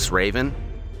breast of this Raven,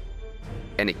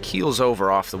 and it keels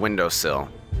over off the windowsill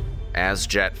as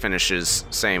Jet finishes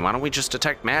saying, why don't we just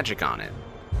detect magic on it?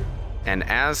 And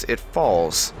as it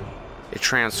falls, it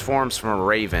transforms from a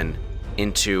raven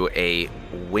into a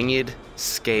winged,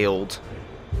 scaled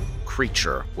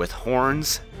creature with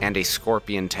horns and a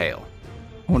scorpion tail.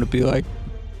 I want to be like,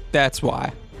 that's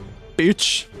why.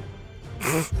 Bitch.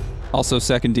 Also,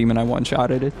 second demon, I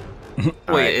one-shotted it.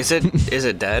 Wait, is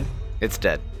it dead? It's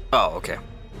dead. Oh, okay.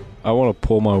 I want to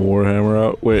pull my warhammer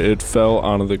out. Wait, it fell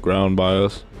onto the ground by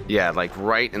us. Yeah, like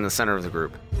right in the center of the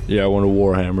group. Yeah, I want to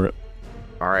warhammer it.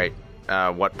 All right,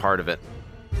 what part of it?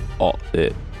 All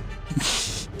it.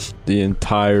 The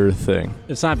entire thing.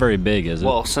 It's not very big, is it?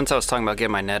 Well, since I was talking about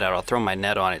getting my net out, I'll throw my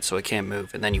net on it so it can't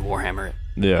move, and then you warhammer it.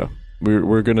 Yeah.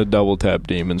 We're gonna double tap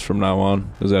demons from now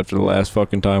on, because after the last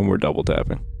fucking time, we're double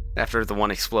tapping. After the one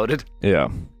exploded? Yeah.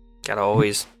 Gotta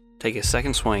always take a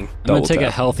second swing. I'm gonna take tap.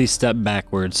 a healthy step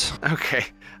backwards. Okay.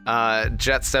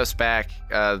 Jet steps back.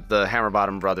 The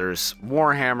Hammerbottom brothers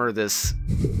warhammer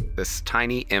this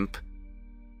tiny imp,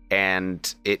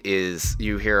 and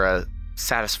you hear a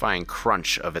satisfying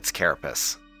crunch of its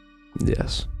carapace.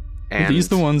 Yes. And Are these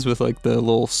the ones with like the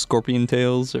little scorpion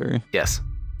tails, or yes.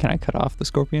 can I cut off the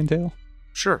scorpion tail?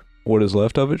 Sure. What is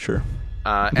left of it? Sure.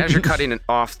 As you're cutting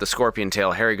off the scorpion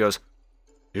tail, Harry goes,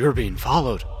 You're being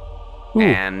followed.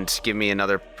 and give me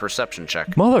another perception check.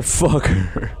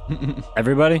 Motherfucker.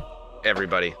 Everybody?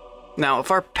 Everybody. Now,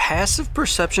 if our passive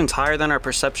perception's higher than our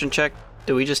perception check,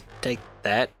 do we just take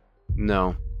that?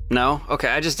 No. No? Okay,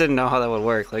 I just didn't know how that would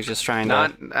work. Like, just trying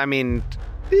I mean,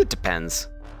 it depends.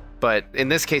 But in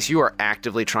this case, you are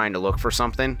actively trying to look for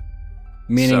something.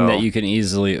 Meaning So- that you can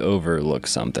easily overlook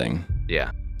something.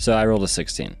 Yeah. So I rolled a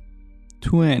 16.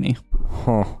 20.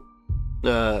 Huh.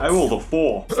 I rolled a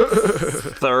 4.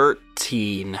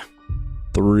 13.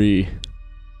 3.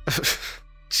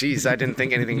 Jeez, I didn't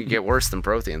think anything could get worse than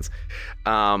Protheans.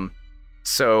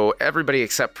 So everybody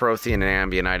except Prothean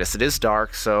and Ambionitis. It is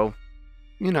dark, so,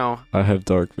 you know. I have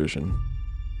dark vision.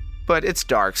 But it's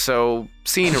dark, so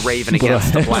seeing a raven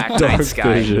against the black night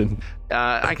sky, vision.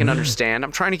 I can understand.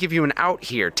 I'm trying to give you an out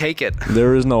here. Take it.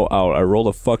 There is no out. I rolled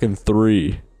a fucking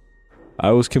 3.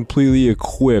 I was completely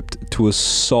equipped to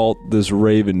assault this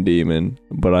raven demon,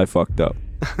 but I fucked up.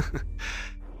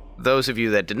 Those of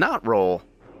you that did not roll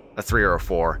a 3 or a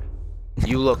 4,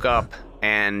 you look up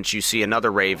and you see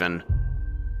another raven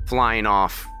flying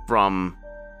off from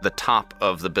the top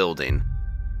of the building,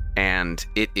 and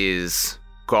it is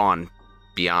gone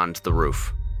beyond the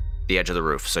roof, the edge of the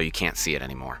roof, so you can't see it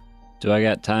anymore. Do I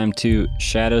got time to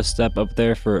shadow step up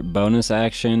there for bonus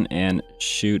action and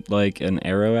shoot like an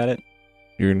arrow at it?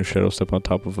 You're gonna shadow step on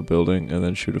top of a building and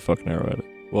then shoot a fucking arrow at it.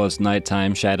 Well, it's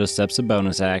nighttime. Shadow step's a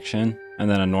bonus action,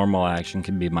 and then a normal action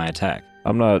can be my attack.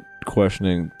 I'm not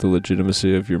questioning the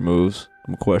legitimacy of your moves.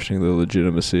 I'm questioning the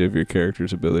legitimacy of your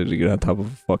character's ability to get on top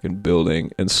of a fucking building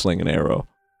and sling an arrow.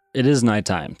 It is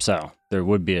nighttime, so there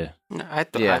would be a... I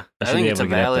should think be it's a able to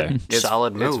get up valid, It's-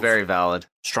 solid move. It's very valid.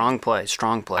 Strong play,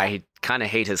 strong play. I kind of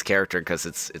hate his character because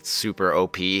it's super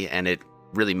OP and it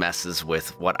really messes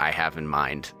with what I have in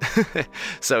mind.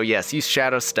 So yes, you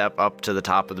shadow step up to the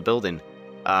top of the building.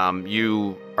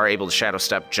 You are able to shadow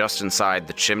step just inside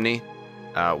the chimney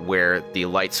where the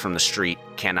lights from the street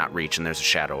cannot reach, and there's a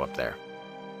shadow up there.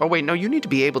 Oh wait, no, you need to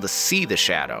be able to see the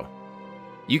shadow.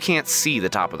 You can't see the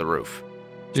top of the roof.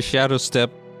 Just shadow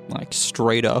step, like,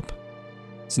 straight up.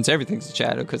 Since everything's a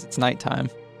shadow because it's nighttime.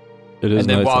 It is And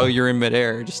then nighttime. while you're in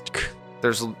midair, just...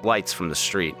 There's lights from the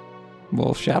street.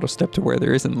 Well, shadow step to where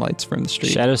there isn't lights from the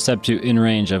street. Shadow step to in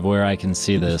range of where I can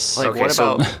see this. Like, Okay, what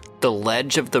so- about the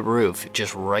ledge of the roof,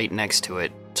 just right next to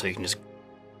it, so you can just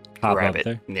Hop grab up it?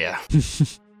 there. Yeah.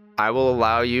 I will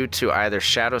allow you to either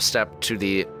shadow step to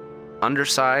the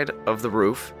underside of the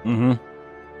roof, Mm-hmm.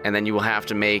 and then you will have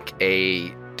to make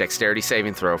a dexterity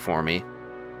saving throw for me,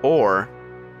 or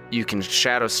you can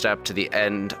shadow step to the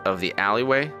end of the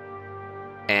alleyway,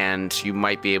 and you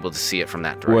might be able to see it from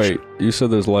that direction. Wait, you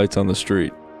said there's lights on the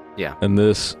street. Yeah. And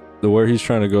where he's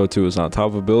trying to go to is on top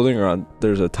of a building or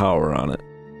there's a tower on it?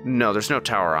 No, there's no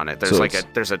tower on it. There's So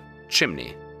there's a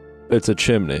chimney. It's a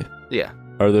chimney. Yeah.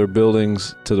 Are there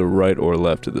buildings to the right or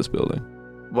left of this building?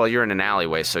 Well, you're in an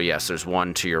alleyway, so yes, there's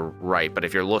one to your right, but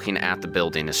if you're looking at the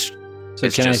building, it's So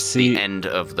can I just see? the end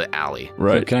of the alley.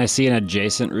 Right. Can I see an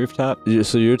adjacent rooftop?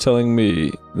 So you're telling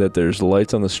me that there's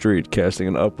lights on the street casting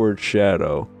an upward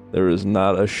shadow. There is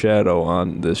not a shadow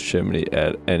on this chimney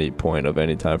at any point of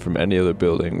any time from any other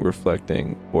building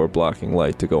reflecting or blocking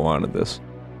light to go onto this.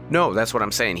 No, that's what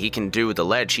I'm saying. He can do the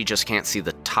ledge, he just can't see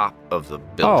the top of the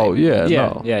building. Oh, yeah,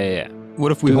 no. Yeah.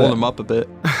 What if we Do hold that. him up a bit?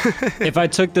 If I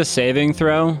took the saving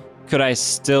throw, could I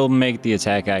still make the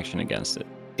attack action against it?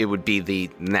 It would be the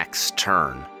next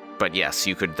turn. But yes,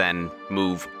 you could then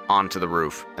move onto the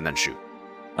roof and then shoot.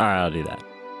 All right, I'll do that.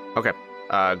 Okay.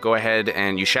 Go ahead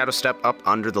and you shadow step up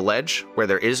under the ledge where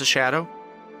there is a shadow.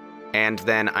 And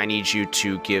then I need you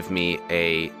to give me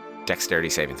a dexterity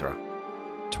saving throw.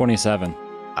 27.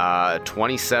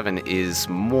 27 is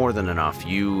more than enough.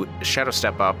 You shadow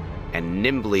step up and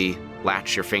nimbly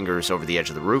latch your fingers over the edge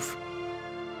of the roof.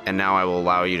 And now I will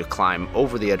allow you to climb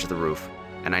over the edge of the roof.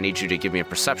 And I need you to give me a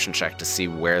perception check to see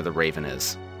where the raven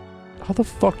is. How the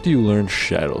fuck do you learn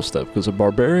Shadow Step? Because a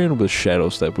barbarian with Shadow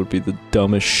Step would be the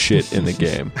dumbest shit in the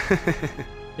game.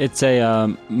 It's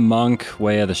a monk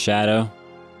way of the shadow.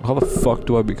 How the fuck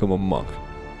do I become a monk?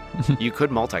 You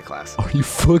could multi-class. Are you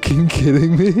fucking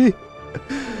kidding me?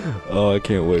 Oh, I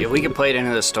can't wait. Yeah, we could play it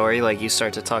into the story. Like, you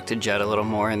start to talk to Jed a little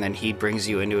more, and then he brings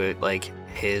you into it, like,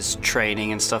 his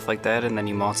training and stuff like that, and then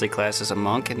you multi-class as a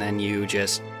monk, and then you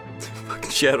just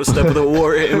fucking shadow step with a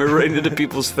warhammer right into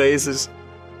people's faces.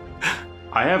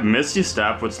 I have Misty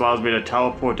Step, which allows me to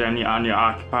teleport to any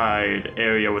unoccupied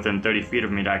area within 30 feet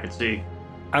of me that I can see.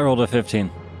 I rolled a 15.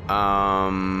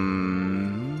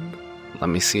 Let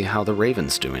me see how the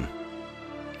raven's doing.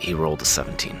 He rolled a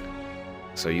 17.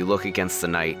 So you look against the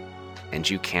night, and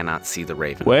you cannot see the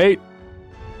raven. Wait,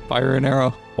 Fire an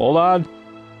arrow. hold on.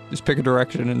 Just pick a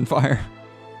direction and fire.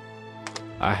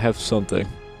 I have something,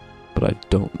 but I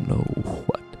don't know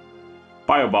what.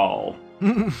 Fireball.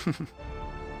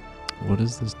 What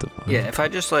is this device? Yeah, if I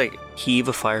just, like, heave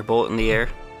a firebolt in the air,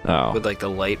 Oh. would, like, the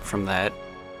light from that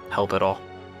help at all?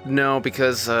 No,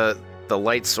 because the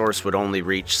light source would only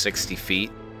reach 60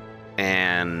 feet,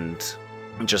 and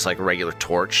just like a regular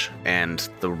torch, and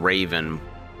the raven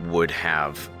would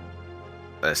have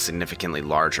a significantly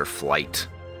larger flight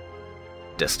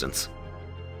distance.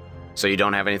 So you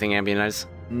don't have anything ambientized?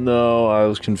 No, I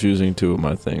was confusing two of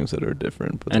my things that are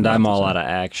different. But And they're I'm not the all same. out of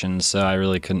action, so I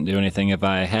really couldn't do anything if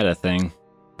I had a thing.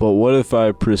 But what if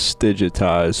I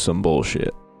prestigitize some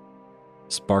bullshit?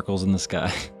 Sparkles in the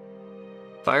sky.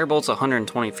 Firebolt's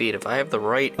 120 feet. If I have the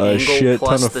right A angle shit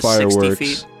plus ton of the 60 fireworks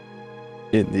feet,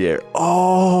 in the air.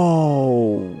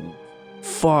 Oh,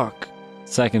 fuck.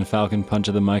 Second Falcon punch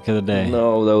of the mic of the day.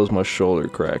 No, that was my shoulder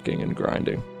cracking and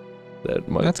grinding. That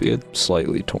might That's be good.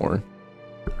 slightly torn.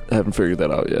 I haven't figured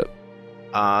that out yet.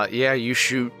 Yeah, you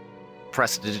shoot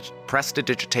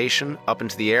prestidigitation up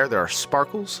into the air. There are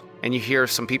sparkles, and you hear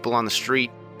some people on the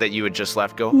street that you had just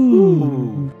left go,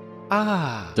 ooh,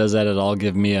 ah. Does that at all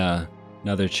give me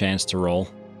another chance to roll?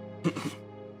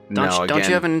 No, don't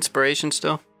you have an inspiration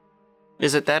still?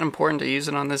 Is it that important to use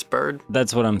it on this bird?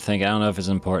 That's what I'm thinking. I don't know if it's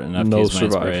important enough to No use my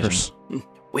survivors. inspiration.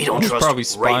 We don't He's trust probably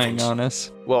spying ravens. on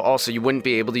us. Well, also, you wouldn't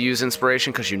be able to use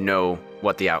inspiration because you know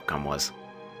what the outcome was.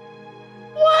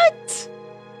 What?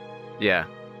 Yeah,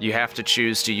 you have to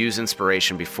choose to use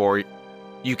inspiration before.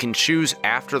 You can choose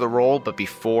after the roll, but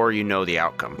before you know the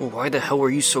outcome. Well, why the hell were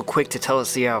you so quick to tell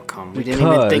us the outcome? We didn't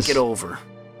even think Because- it over.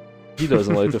 He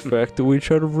doesn't like the fact that we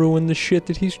try to ruin the shit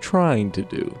that he's trying to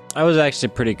do. I was actually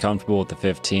pretty comfortable with the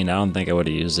 15. I don't think I would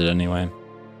have used it anyway.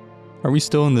 Are we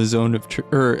still in the zone of truth?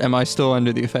 Or am I still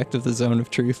under the effect of the zone of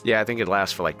truth? Yeah, I think it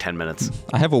lasts for like 10 minutes.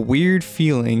 I have a weird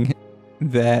feeling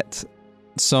that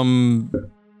some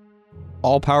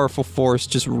all-powerful force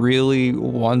just really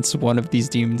wants one of these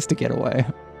demons to get away.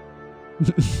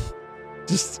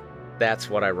 Just That's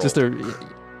what I rolled. just a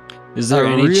Is there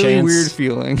any really chance? weird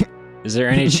feeling. Is there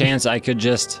any chance I could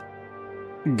just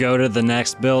go to the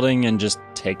next building and just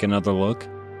take another look?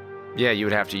 Yeah, you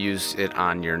would have to use it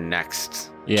on your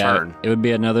next Yeah, turn. it would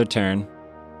be another turn.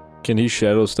 Can he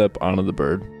shadow step onto the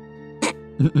bird?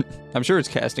 I'm sure it's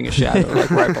casting a shadow like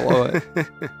right below it.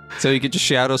 So you could just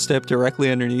shadow step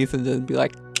directly underneath and then be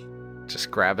like,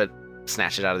 Just grab it,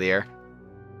 snatch it out of the air.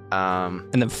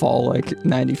 and then fall like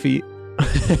 90 feet.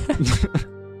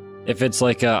 If it's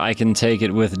like I can take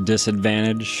it with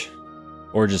disadvantage,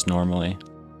 or just normally.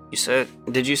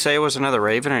 Did you say it was another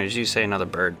raven, or did you say another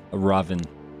bird? A raven.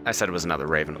 I said it was another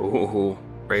raven. Ooh,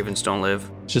 ravens don't live.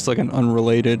 It's just like an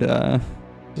unrelated,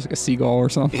 just like a seagull or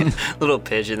something. Little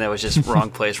pigeon that was just wrong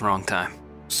place, wrong time.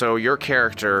 So your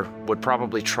character would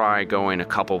probably try going a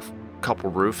couple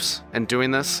roofs and doing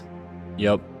this.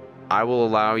 Yep. I will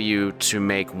allow you to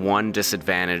make one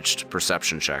disadvantaged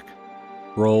perception check.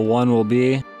 Roll 1 will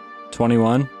be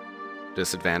 21,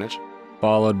 Disadvantage?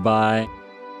 followed by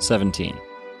 17.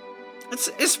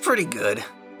 It's pretty good.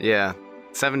 Yeah,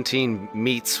 17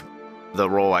 meets the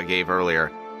roll I gave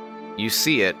earlier. You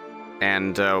see it,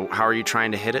 and how are you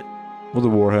trying to hit it? With a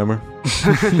warhammer.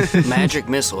 Magic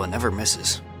missile, it never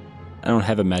misses. I don't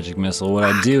have a magic missile. What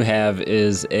I do have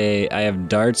is I have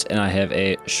darts and I have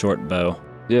a short bow.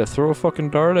 Yeah, throw a fucking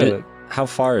dart at it. How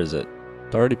far is it?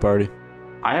 Darty party.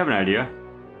 I have an idea.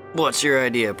 What's your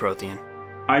idea, Prothean?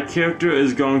 My character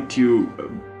is going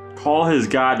to call his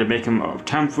god to make him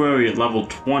temporary at level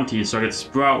 20 so I can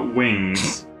sprout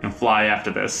wings and fly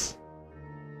after this.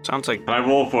 Sounds like... Can I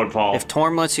roll for it, Paul? If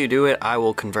Torm lets you do it, I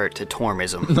will convert to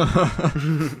Tormism.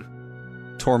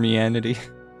 Tormianity.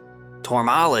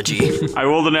 Tormology. I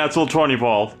rolled a natural 20,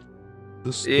 Paul.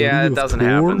 Yeah, it doesn't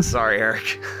happen. Sorry,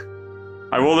 Eric.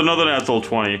 I rolled another natural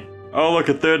 20. Oh, look,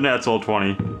 a third natural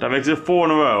 20. That makes it 4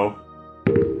 in a row.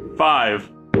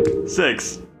 5,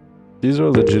 6, These are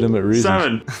legitimate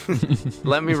reasons. 7.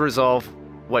 Let me resolve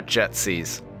what Jet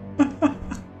sees.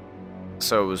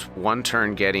 So it was one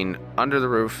turn getting under the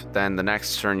roof, then the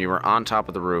next turn you were on top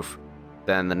of the roof,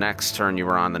 then the next turn you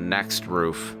were on the next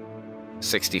roof,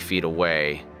 60 feet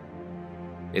away.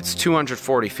 It's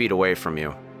 240 feet away from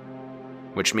you,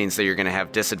 which means that you're going to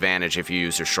have disadvantage if you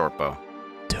use your short bow.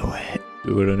 Do it.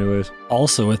 Do it anyways.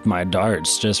 Also with my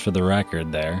darts, just for the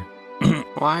record there.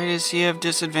 Why does he have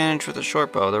disadvantage with a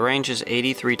short bow? The range is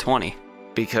 80, 320.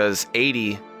 Because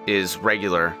 80 is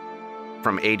regular.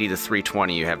 From 80 to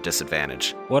 320, you have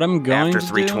disadvantage. What I'm going After to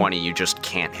 320, you just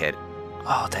can't hit.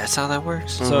 Oh, that's how that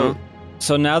works?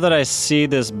 So now that I see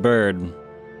this bird,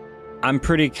 I'm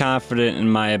pretty confident in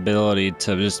my ability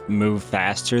to just move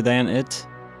faster than it.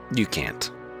 You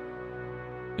can't.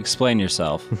 Explain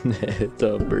yourself. It's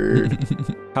a bird.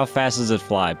 How fast does it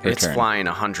fly per It's turn? flying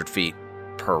 100 feet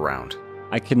per round.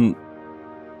 I can...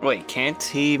 Wait, can't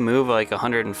he move like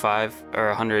 105 or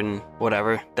 100 and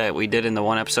whatever that we did in the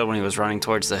one episode when he was running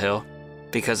towards the hill?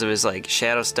 Because of his like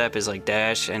shadow step is like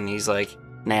dash, and he's like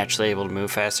naturally able to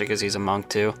move faster because he's a monk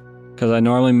too. Because I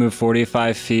normally move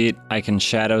 45 feet, I can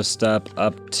shadow step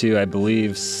up to, I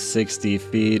believe, 60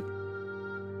 feet.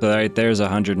 So right there's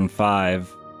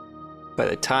 105. By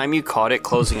the time you caught it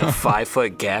closing a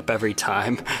 5-foot gap every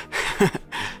time,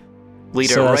 lead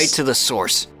So her right that's- to the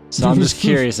source. So I'm just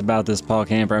curious about this, Paul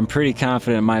Camper. I'm pretty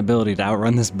confident in my ability to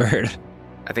outrun this bird.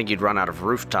 I think you'd run out of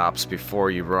rooftops before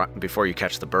you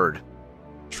catch the bird.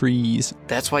 Trees.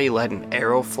 That's why you let an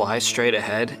arrow fly straight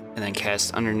ahead and then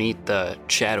cast underneath the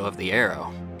shadow of the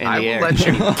arrow in I the will air.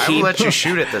 I will let you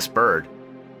shoot at this bird,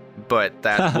 but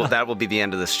that will be the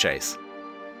end of this chase.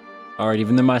 All right,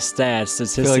 even though my stats I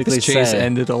feel like statistically this chase say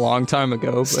ended a long time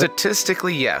ago, but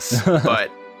Statistically, yes, but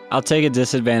I'll take a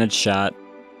disadvantage shot.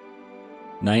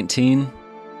 19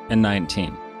 and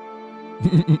 19.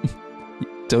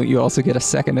 don't you also get a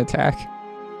second attack?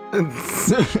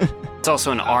 It's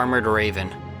also an armored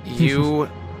raven. you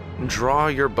draw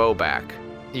your bow back.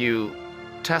 You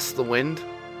test the wind.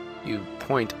 You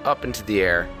point up into the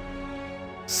air,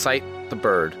 sight the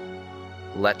bird,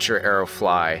 let your arrow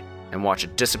fly, and watch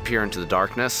it disappear into the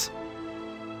darkness.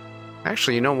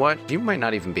 Actually, you know what? You might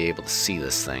not even be able to see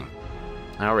this thing.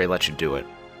 I already let you do it.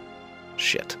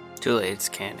 Shit. Too late, it's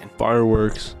canon.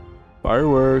 Fireworks.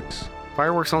 Fireworks.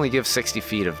 Fireworks only give 60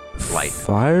 feet of light.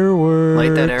 Fireworks.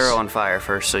 Light that arrow on fire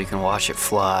first so you can watch it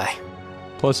fly.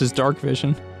 Plus his dark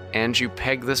vision. And you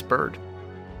peg this bird.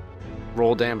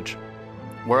 Roll damage.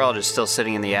 We're all just still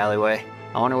sitting in the alleyway.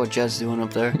 I wonder what Jed's doing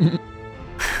up there.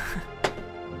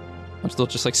 I'm still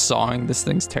just like sawing this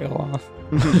thing's tail off.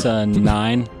 It's a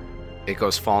 9. It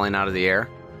goes falling out of the air,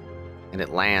 and it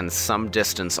lands some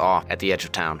distance off at the edge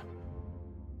of town.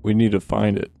 We need to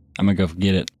find it I'm gonna go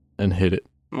get it. and hit it.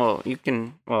 Well,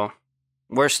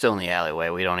 we're still in the alleyway.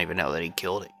 We don't even know that he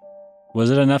killed it. Was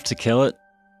it enough to kill it?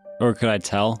 Or could I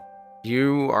tell?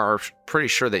 You are pretty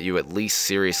sure that you at least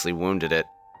seriously wounded it.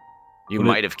 You Would it-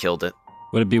 might have killed it.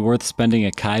 Would it be worth spending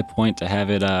a Kai point to have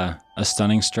it a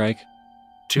stunning strike?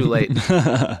 Too late.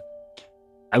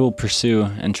 I will pursue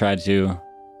and try to.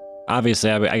 Obviously,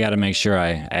 I got to make sure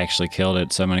I actually killed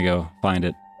it, so I'm gonna go find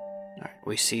it. All right,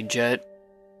 we see Jet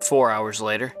 4 hours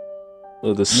later.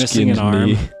 Oh, the Missing an skinned arm.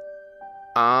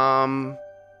 knee.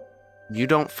 You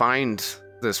don't find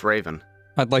this raven.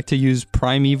 I'd like to use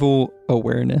primeval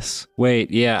awareness.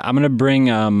 Wait, yeah, I'm gonna bring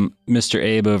Mr.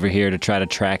 Abe over here to try to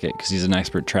track it because he's an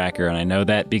expert tracker, and I know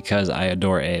that because I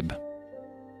adore Abe.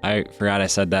 I forgot I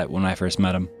said that when I first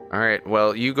met him. All right,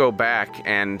 well, you go back,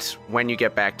 and when you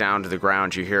get back down to the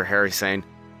ground, you hear Harry saying,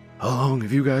 How long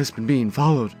have you guys been being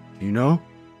followed? Do you know?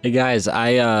 Hey guys,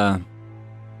 I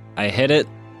hit it.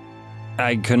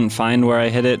 I couldn't find where I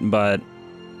hit it, but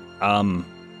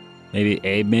maybe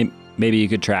Abe, maybe you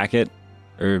could track it,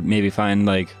 or maybe find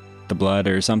like the blood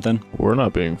or something. We're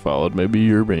not being followed. Maybe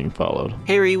you're being followed.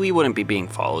 Harry, we wouldn't be being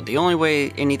followed. The only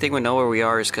way anything would know where we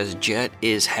are is because Jet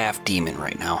is half demon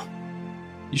right now.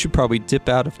 You should probably dip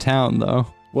out of town, though.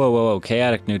 Whoa,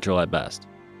 chaotic neutral at best.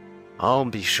 I'll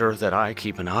be sure that I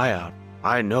keep an eye out.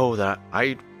 I know that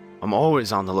I'm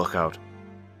always on the lookout.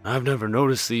 I've never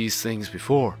noticed these things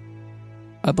before.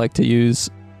 I'd like to use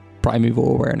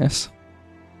primeval awareness.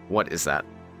 What is that?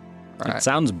 It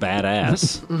sounds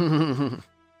badass.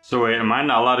 So wait, am I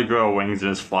not allowed to grow wings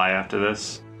and just fly after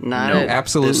this? Not No, at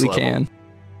Absolutely this level. can.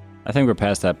 I think we're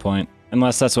past that point,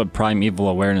 unless that's what primeval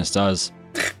awareness does.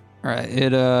 All right,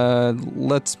 it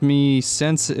lets me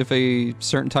sense if a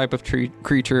certain type of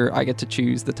creature, I get to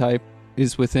choose the type,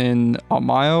 is within a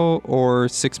mile or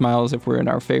 6 miles if we're in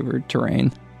our favored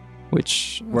terrain,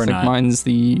 which We're I think not. mine's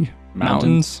the Mountains?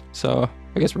 mountains. So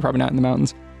I guess we're probably not in the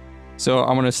mountains. So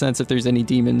I want to sense if there's any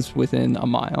demons within a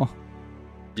mile.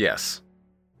 Yes.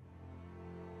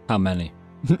 How many?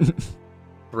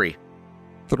 3.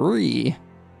 3.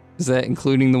 Is that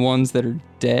including the ones that are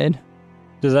dead?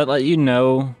 Does that let you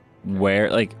know where,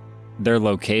 like, their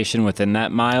location within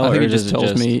that mile? I think or it just does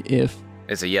tells me if.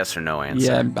 It's a yes or no answer.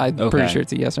 Yeah, I'm Okay. pretty sure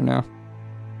it's a yes or no.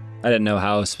 I didn't know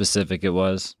how specific it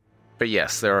was. But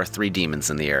yes, there are 3 demons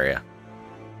in the area.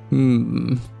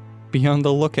 Be on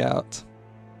the lookout.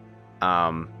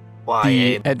 Why,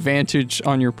 The Abe? advantage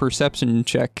on your perception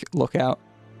check lookout.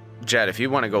 Jet, if you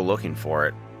want to go looking for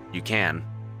it, you can.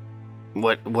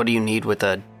 What do you need with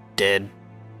a dead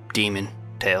demon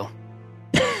tail?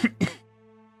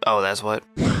 Oh, that's what?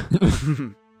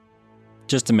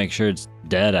 Just to make sure it's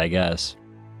dead, I guess.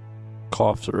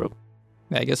 Cough syrup.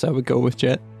 I guess I would go with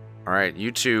Jet. All right,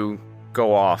 you two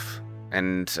go off,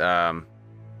 and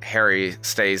Harry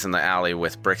stays in the alley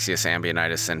with Brixius,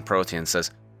 Ambionitis, and Protean. Says,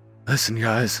 Listen,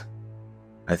 guys.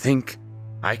 I think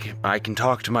I can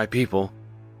talk to my people.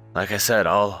 Like I said,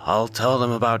 I'll tell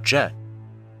them about Jet.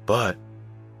 But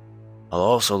I'll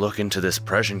also look into this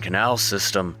Presian Canal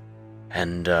system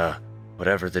and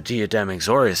whatever the Diadem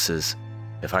Exorius is.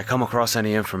 If I come across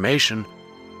any information,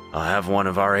 I'll have one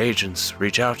of our agents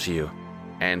reach out to you.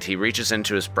 and he reaches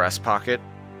into his breast pocket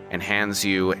and hands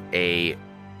you a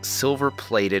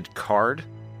silver-plated card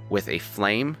with a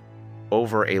flame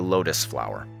over a lotus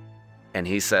flower. And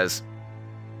he says,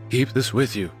 Keep this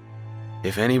with you.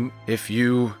 If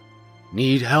you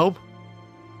need help,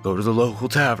 go to the local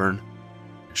tavern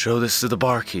and show this to the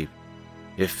barkeep.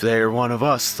 If they're one of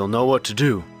us, they'll know what to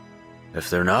do. If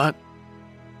they're not,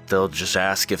 they'll just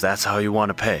ask if that's how you want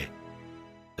to pay.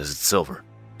 Because it's silver.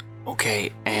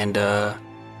 Okay, and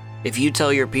if you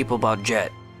tell your people about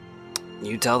Jet,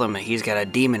 you tell them that he's got a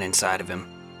demon inside of him.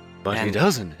 But he And-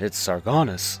 doesn't. It's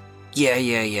Sargonus.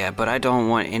 Yeah, but I don't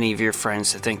want any of your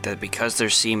friends to think that because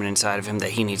there's semen inside of him that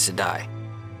he needs to die.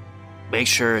 Make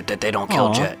sure that they don't kill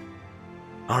Aw. Jet.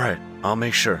 Alright, I'll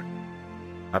make sure.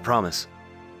 I promise.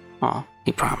 Aw,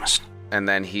 he promised. and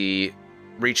then he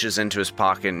reaches into his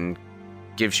pocket and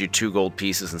gives you 2 gold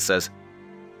pieces and says,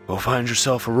 Go find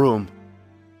yourself a room.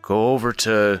 Go over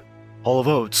to Hall of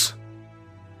Oats.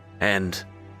 And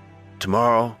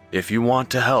tomorrow, if you want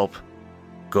to help,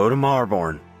 go to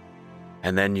Marborn.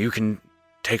 And then you can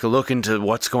take a look into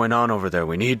what's going on over there.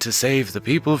 We need to save the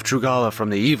people of Trugala from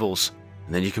the evils.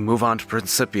 And then you can move on to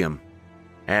Principium.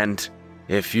 And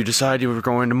if you decide you were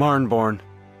going to Marnborn,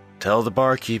 tell the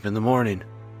barkeep in the morning.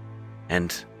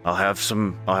 And I'll have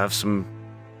some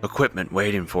equipment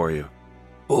waiting for you.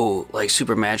 Oh, like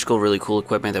super magical, really cool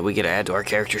equipment that we get to add to our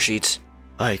character sheets.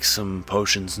 Like some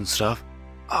potions and stuff.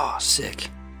 Oh, sick.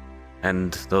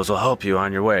 and those will help you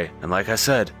on your way. And like I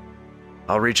said,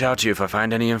 I'll reach out to you if I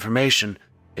find any information.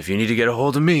 If you need to get a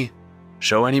hold of me,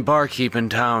 show any barkeep in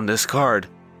town this card.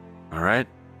 All right?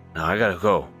 Now I gotta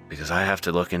go, because I have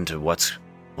to look into what's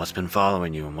been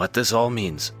following you and what this all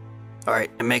means. All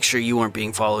right, and make sure you weren't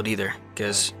being followed either,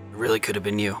 because it really could have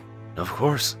been you. Of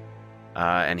course.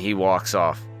 And he walks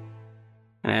off.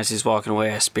 And as he's walking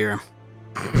away, I spear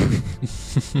him.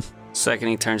 Second,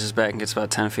 he turns his back and gets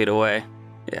about 10 feet away.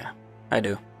 Yeah, I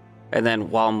do. And then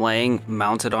while I'm laying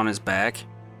mounted on his back,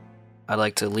 I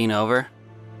like to lean over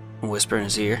and whisper in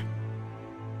his ear,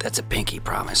 "That's a pinky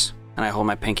promise." And I hold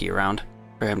my pinky around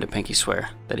for him to pinky swear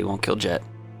that he won't kill Jet.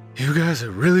 You guys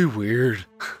are really weird.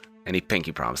 And he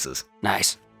pinky promises.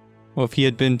 Nice. Well, if he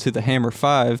had been to the Hammer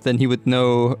 5, then he would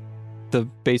know the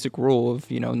basic rule of,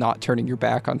 not turning your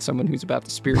back on someone who's about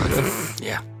to spear you.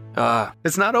 Yeah.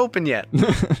 It's not open yet.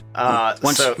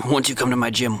 Once you come to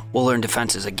my gym, we'll learn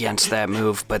defenses against that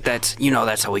move. But that's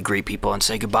how we greet people and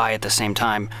say goodbye at the same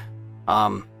time.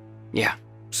 Yeah.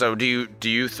 So do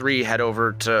you three head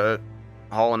over to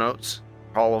Hall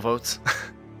of Oats?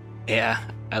 Yeah.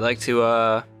 I'd like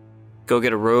to go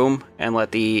get a room and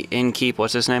let the innkeep.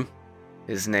 What's his name?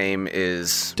 His name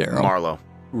is Daryl. Marlowe.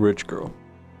 Rich girl.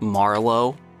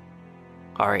 Marlowe.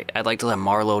 All right. I'd like to let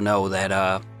Marlowe know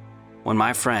that when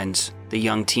my friends, the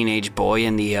young teenage boy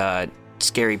and the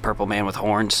scary purple man with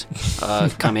horns,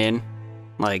 come in,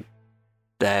 like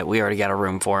that, we already got a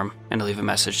room for him, and to leave a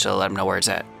message to let him know where it's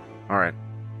at. All right.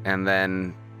 And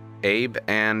then Abe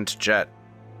and Jet,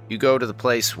 you go to the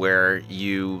place where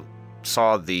you're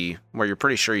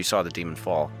pretty sure you saw the demon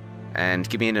fall, and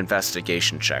give me an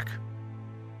investigation check.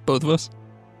 Both of us?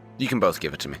 You can both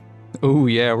give it to me. Oh,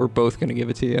 yeah, we're both going to give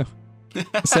it to you.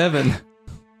 7.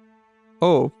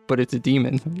 Oh, but it's a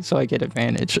demon, so I get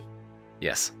advantage.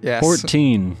 Yes. Yes.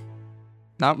 14.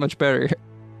 Not much better.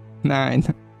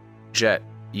 9. Jet,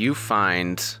 you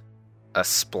find a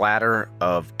splatter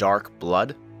of dark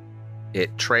blood.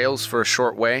 It trails for a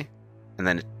short way, and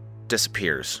then it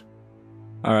disappears.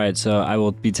 All right, so I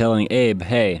will be telling Abe,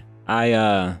 hey,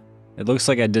 it looks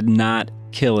like I did not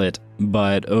kill it,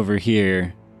 but over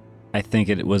here, I think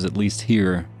it was at least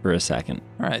here for a second.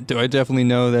 All right, do I definitely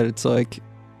know that it's like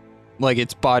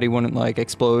its body wouldn't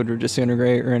explode or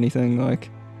disintegrate or anything like?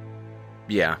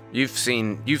 Yeah, you've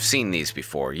seen these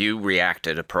before. You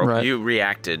reacted Right. You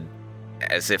reacted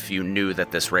as if you knew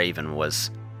that this raven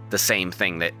was the same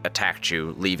thing that attacked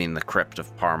you leaving the crypt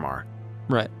of Parmar.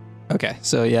 Right. Okay,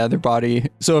 so yeah, their body.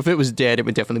 So if it was dead, it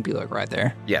would definitely be right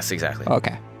there. Yes, exactly.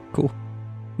 Okay, cool.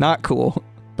 Not cool.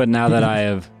 But now that I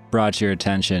have brought your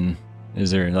attention,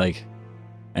 is there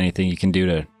anything you can do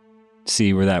to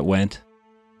see where that went?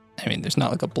 I mean, there's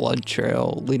not a blood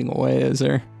trail leading away, is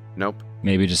there? Nope.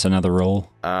 Maybe just another roll?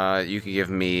 You can give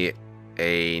me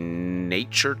a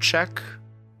nature check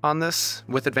on this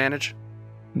with advantage.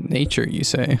 Nature, you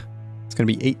say? It's gonna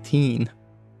be 18.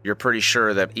 You're pretty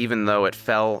sure that even though it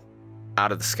fell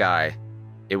out of the sky,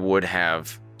 it would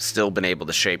have still been able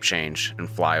to shape change and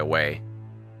fly away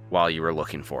while you were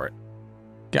looking for it.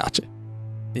 Gotcha.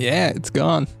 Yeah, it's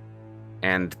gone.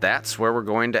 And that's where we're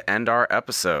going to end our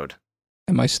episode.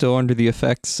 Am I still under the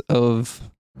effects of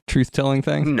truth-telling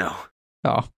thing? No.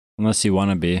 Oh. Unless you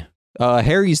want to be.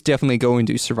 Harry's definitely going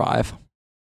to survive.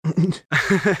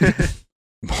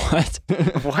 What?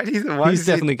 He's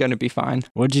definitely going to be fine.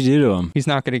 What'd you do to him? He's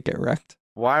not going to get wrecked.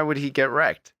 Why would he get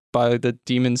wrecked? By the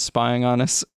demons spying on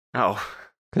us. Oh.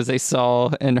 Because they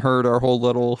saw and heard our whole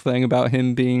little thing about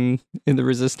him being in the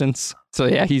resistance. So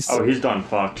yeah, he's done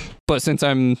fucked. But since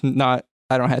I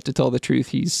don't have to tell the truth,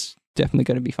 he's definitely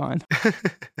going to be fine.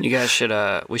 You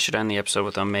guys we should end the episode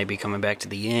with them maybe coming back to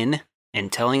the inn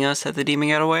and telling us that the demon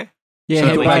got away. Yeah, So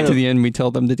hey, go back to the end, we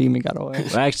tell them the demon got away.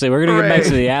 Well, actually, we're going to get back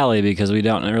to the alley because we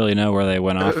don't really know where they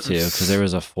went off to because there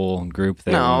was a full group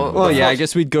there. No, Well, yeah, I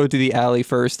guess we'd go to the alley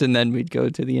first and then we'd go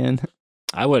to the inn.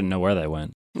 I wouldn't know where they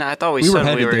went. No, I thought We were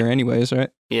headed there anyways, right?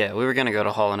 Yeah, we were gonna go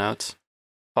to Hall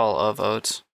of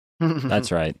Oats.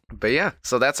 That's right. But yeah,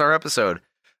 so that's our episode.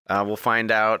 We'll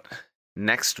find out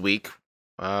next week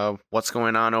what's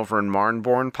going on over in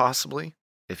Marnborn, possibly.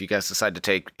 If you guys decide to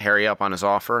take Harry up on his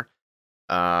offer,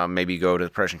 maybe go to the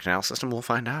Persian Canal System, we'll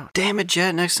find out. Damn it,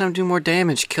 Jet! Next time, do more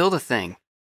damage. Kill the thing.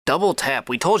 Double tap.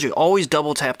 We told you, always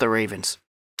double tap the ravens.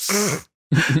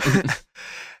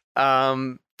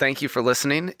 Thank you for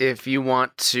listening. If you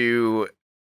want to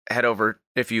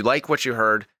if you like what you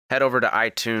heard, head over to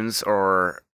iTunes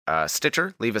or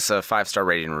Stitcher. Leave us a 5-star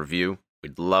rating and review.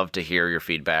 We'd love to hear your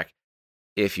feedback.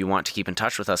 If you want to keep in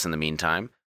touch with us in the meantime,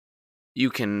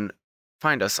 you can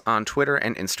find us on Twitter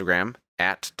and Instagram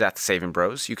at Death Saving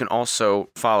Bros. You can also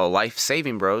follow Life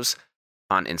Saving Bros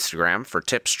on Instagram for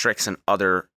tips, tricks, and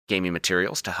other gaming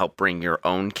materials to help bring your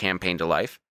own campaign to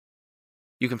life.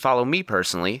 You can follow me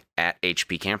personally at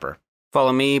HP Camper.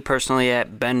 Follow me personally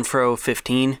at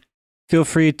Benfro15. Feel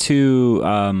free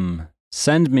to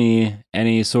send me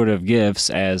any sort of gifts,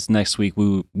 as next week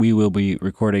we will be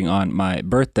recording on my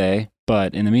birthday.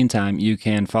 But in the meantime, you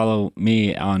can follow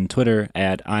me on Twitter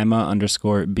at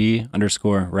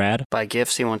Ima_B_rad. By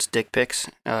gifts, he wants dick pics.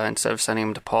 Instead of sending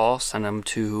them to Paul, send them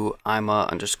to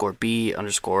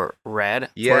Ima_B_rad.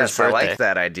 Yes, I like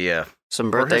that idea.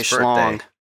 Some birthday schlong.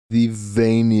 The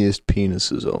veiniest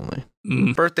penises only.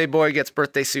 Birthday boy gets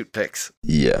birthday suit pics.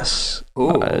 Yes.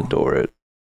 Ooh. I adore it.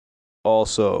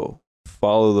 Also,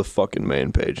 follow the fucking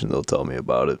main page and they'll tell me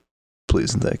about it.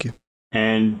 Please and thank you.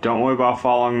 And don't worry about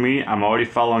following me. I'm already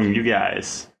following you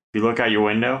guys. If you look out your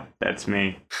window, that's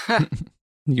me.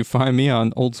 You find me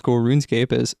on Old School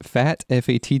RuneScape as Fat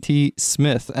Fatt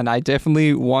Smith, and I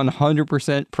definitely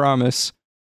 100% promise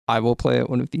I will play it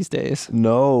one of these days.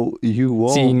 No, you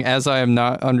won't. Seeing as I am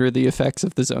not under the effects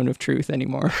of the Zone of Truth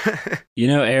anymore. You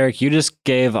know, Eric, you just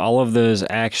gave all of those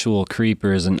actual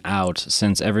creepers an out,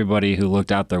 since everybody who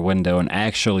looked out their window and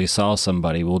actually saw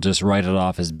somebody will just write it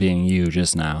off as being you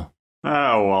just now.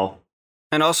 Oh, well.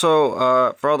 And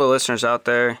also, for all the listeners out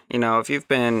there, you know, if you've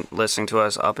been listening to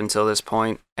us up until this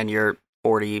point and you're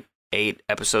 48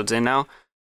 episodes in now,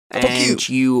 and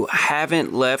you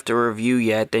haven't left a review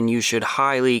yet, then you should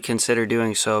highly consider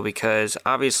doing so, because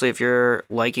obviously if you're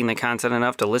liking the content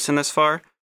enough to listen this far,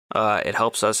 it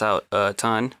helps us out a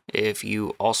ton. If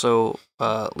you also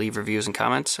leave reviews and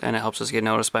comments, and it helps us get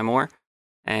noticed by more.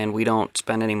 And we don't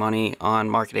spend any money on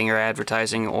marketing or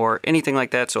advertising or anything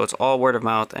like that, so it's all word of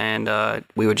mouth, and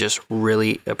we would just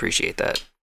really appreciate that.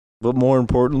 But more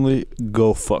importantly,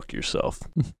 go fuck yourself.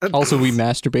 Also, we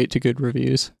masturbate to good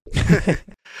reviews.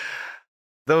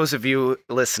 Those of you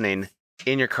listening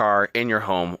in your car, in your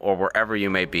home, or wherever you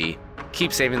may be,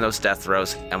 keep saving those death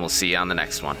throws, and we'll see you on the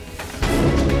next one.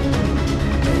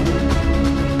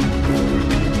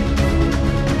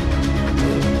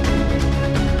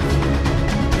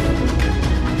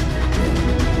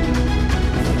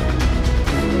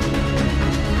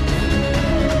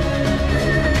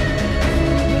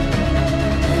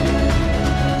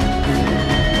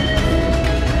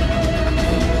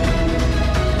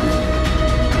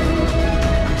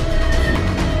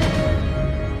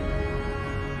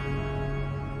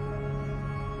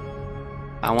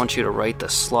 I want you to write the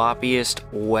sloppiest,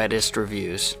 wettest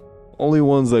reviews. Only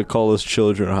ones that call us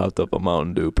children hopped up a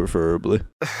Mountain Dew, preferably.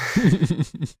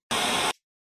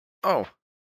 I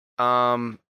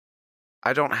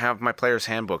don't have my player's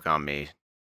handbook on me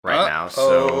now,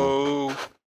 so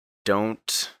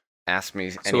don't ask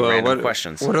me any random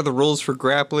questions. What are the rules for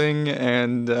grappling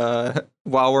and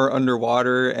while we're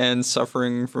underwater and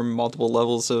suffering from multiple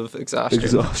levels of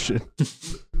exhaustion?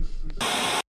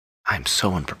 I'm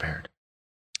so unprepared.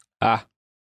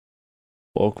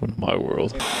 Welcome to my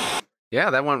world.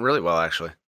 Yeah, that went really well, actually.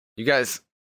 You guys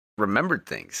remembered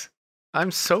things.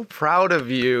 I'm so proud of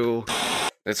you.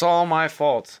 It's all my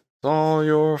fault. It's all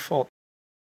your fault.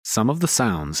 Some of the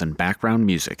sounds and background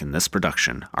music in this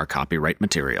production are copyright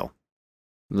material.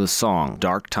 The song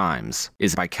Dark Times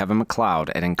is by Kevin MacLeod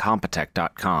at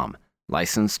Incompetech.com,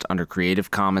 licensed under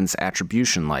Creative Commons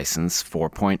Attribution License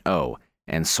 4.0,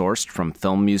 and sourced from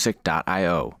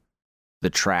filmmusic.io. The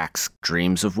tracks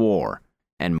Dreams of War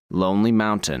and Lonely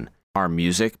Mountain are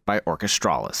music by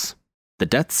Orchestralis. The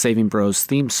Death Saving Bros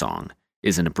theme song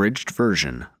is an abridged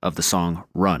version of the song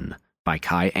Run by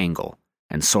Kai Engel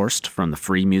and sourced from the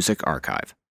Free Music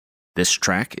Archive. This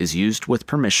track is used with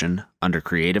permission under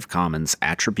Creative Commons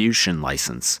Attribution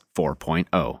License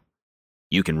 4.0.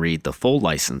 You can read the full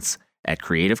license at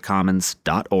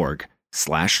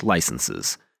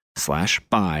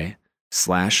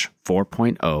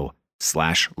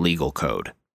creativecommons.org/licenses/by/4.0/legal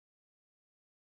code.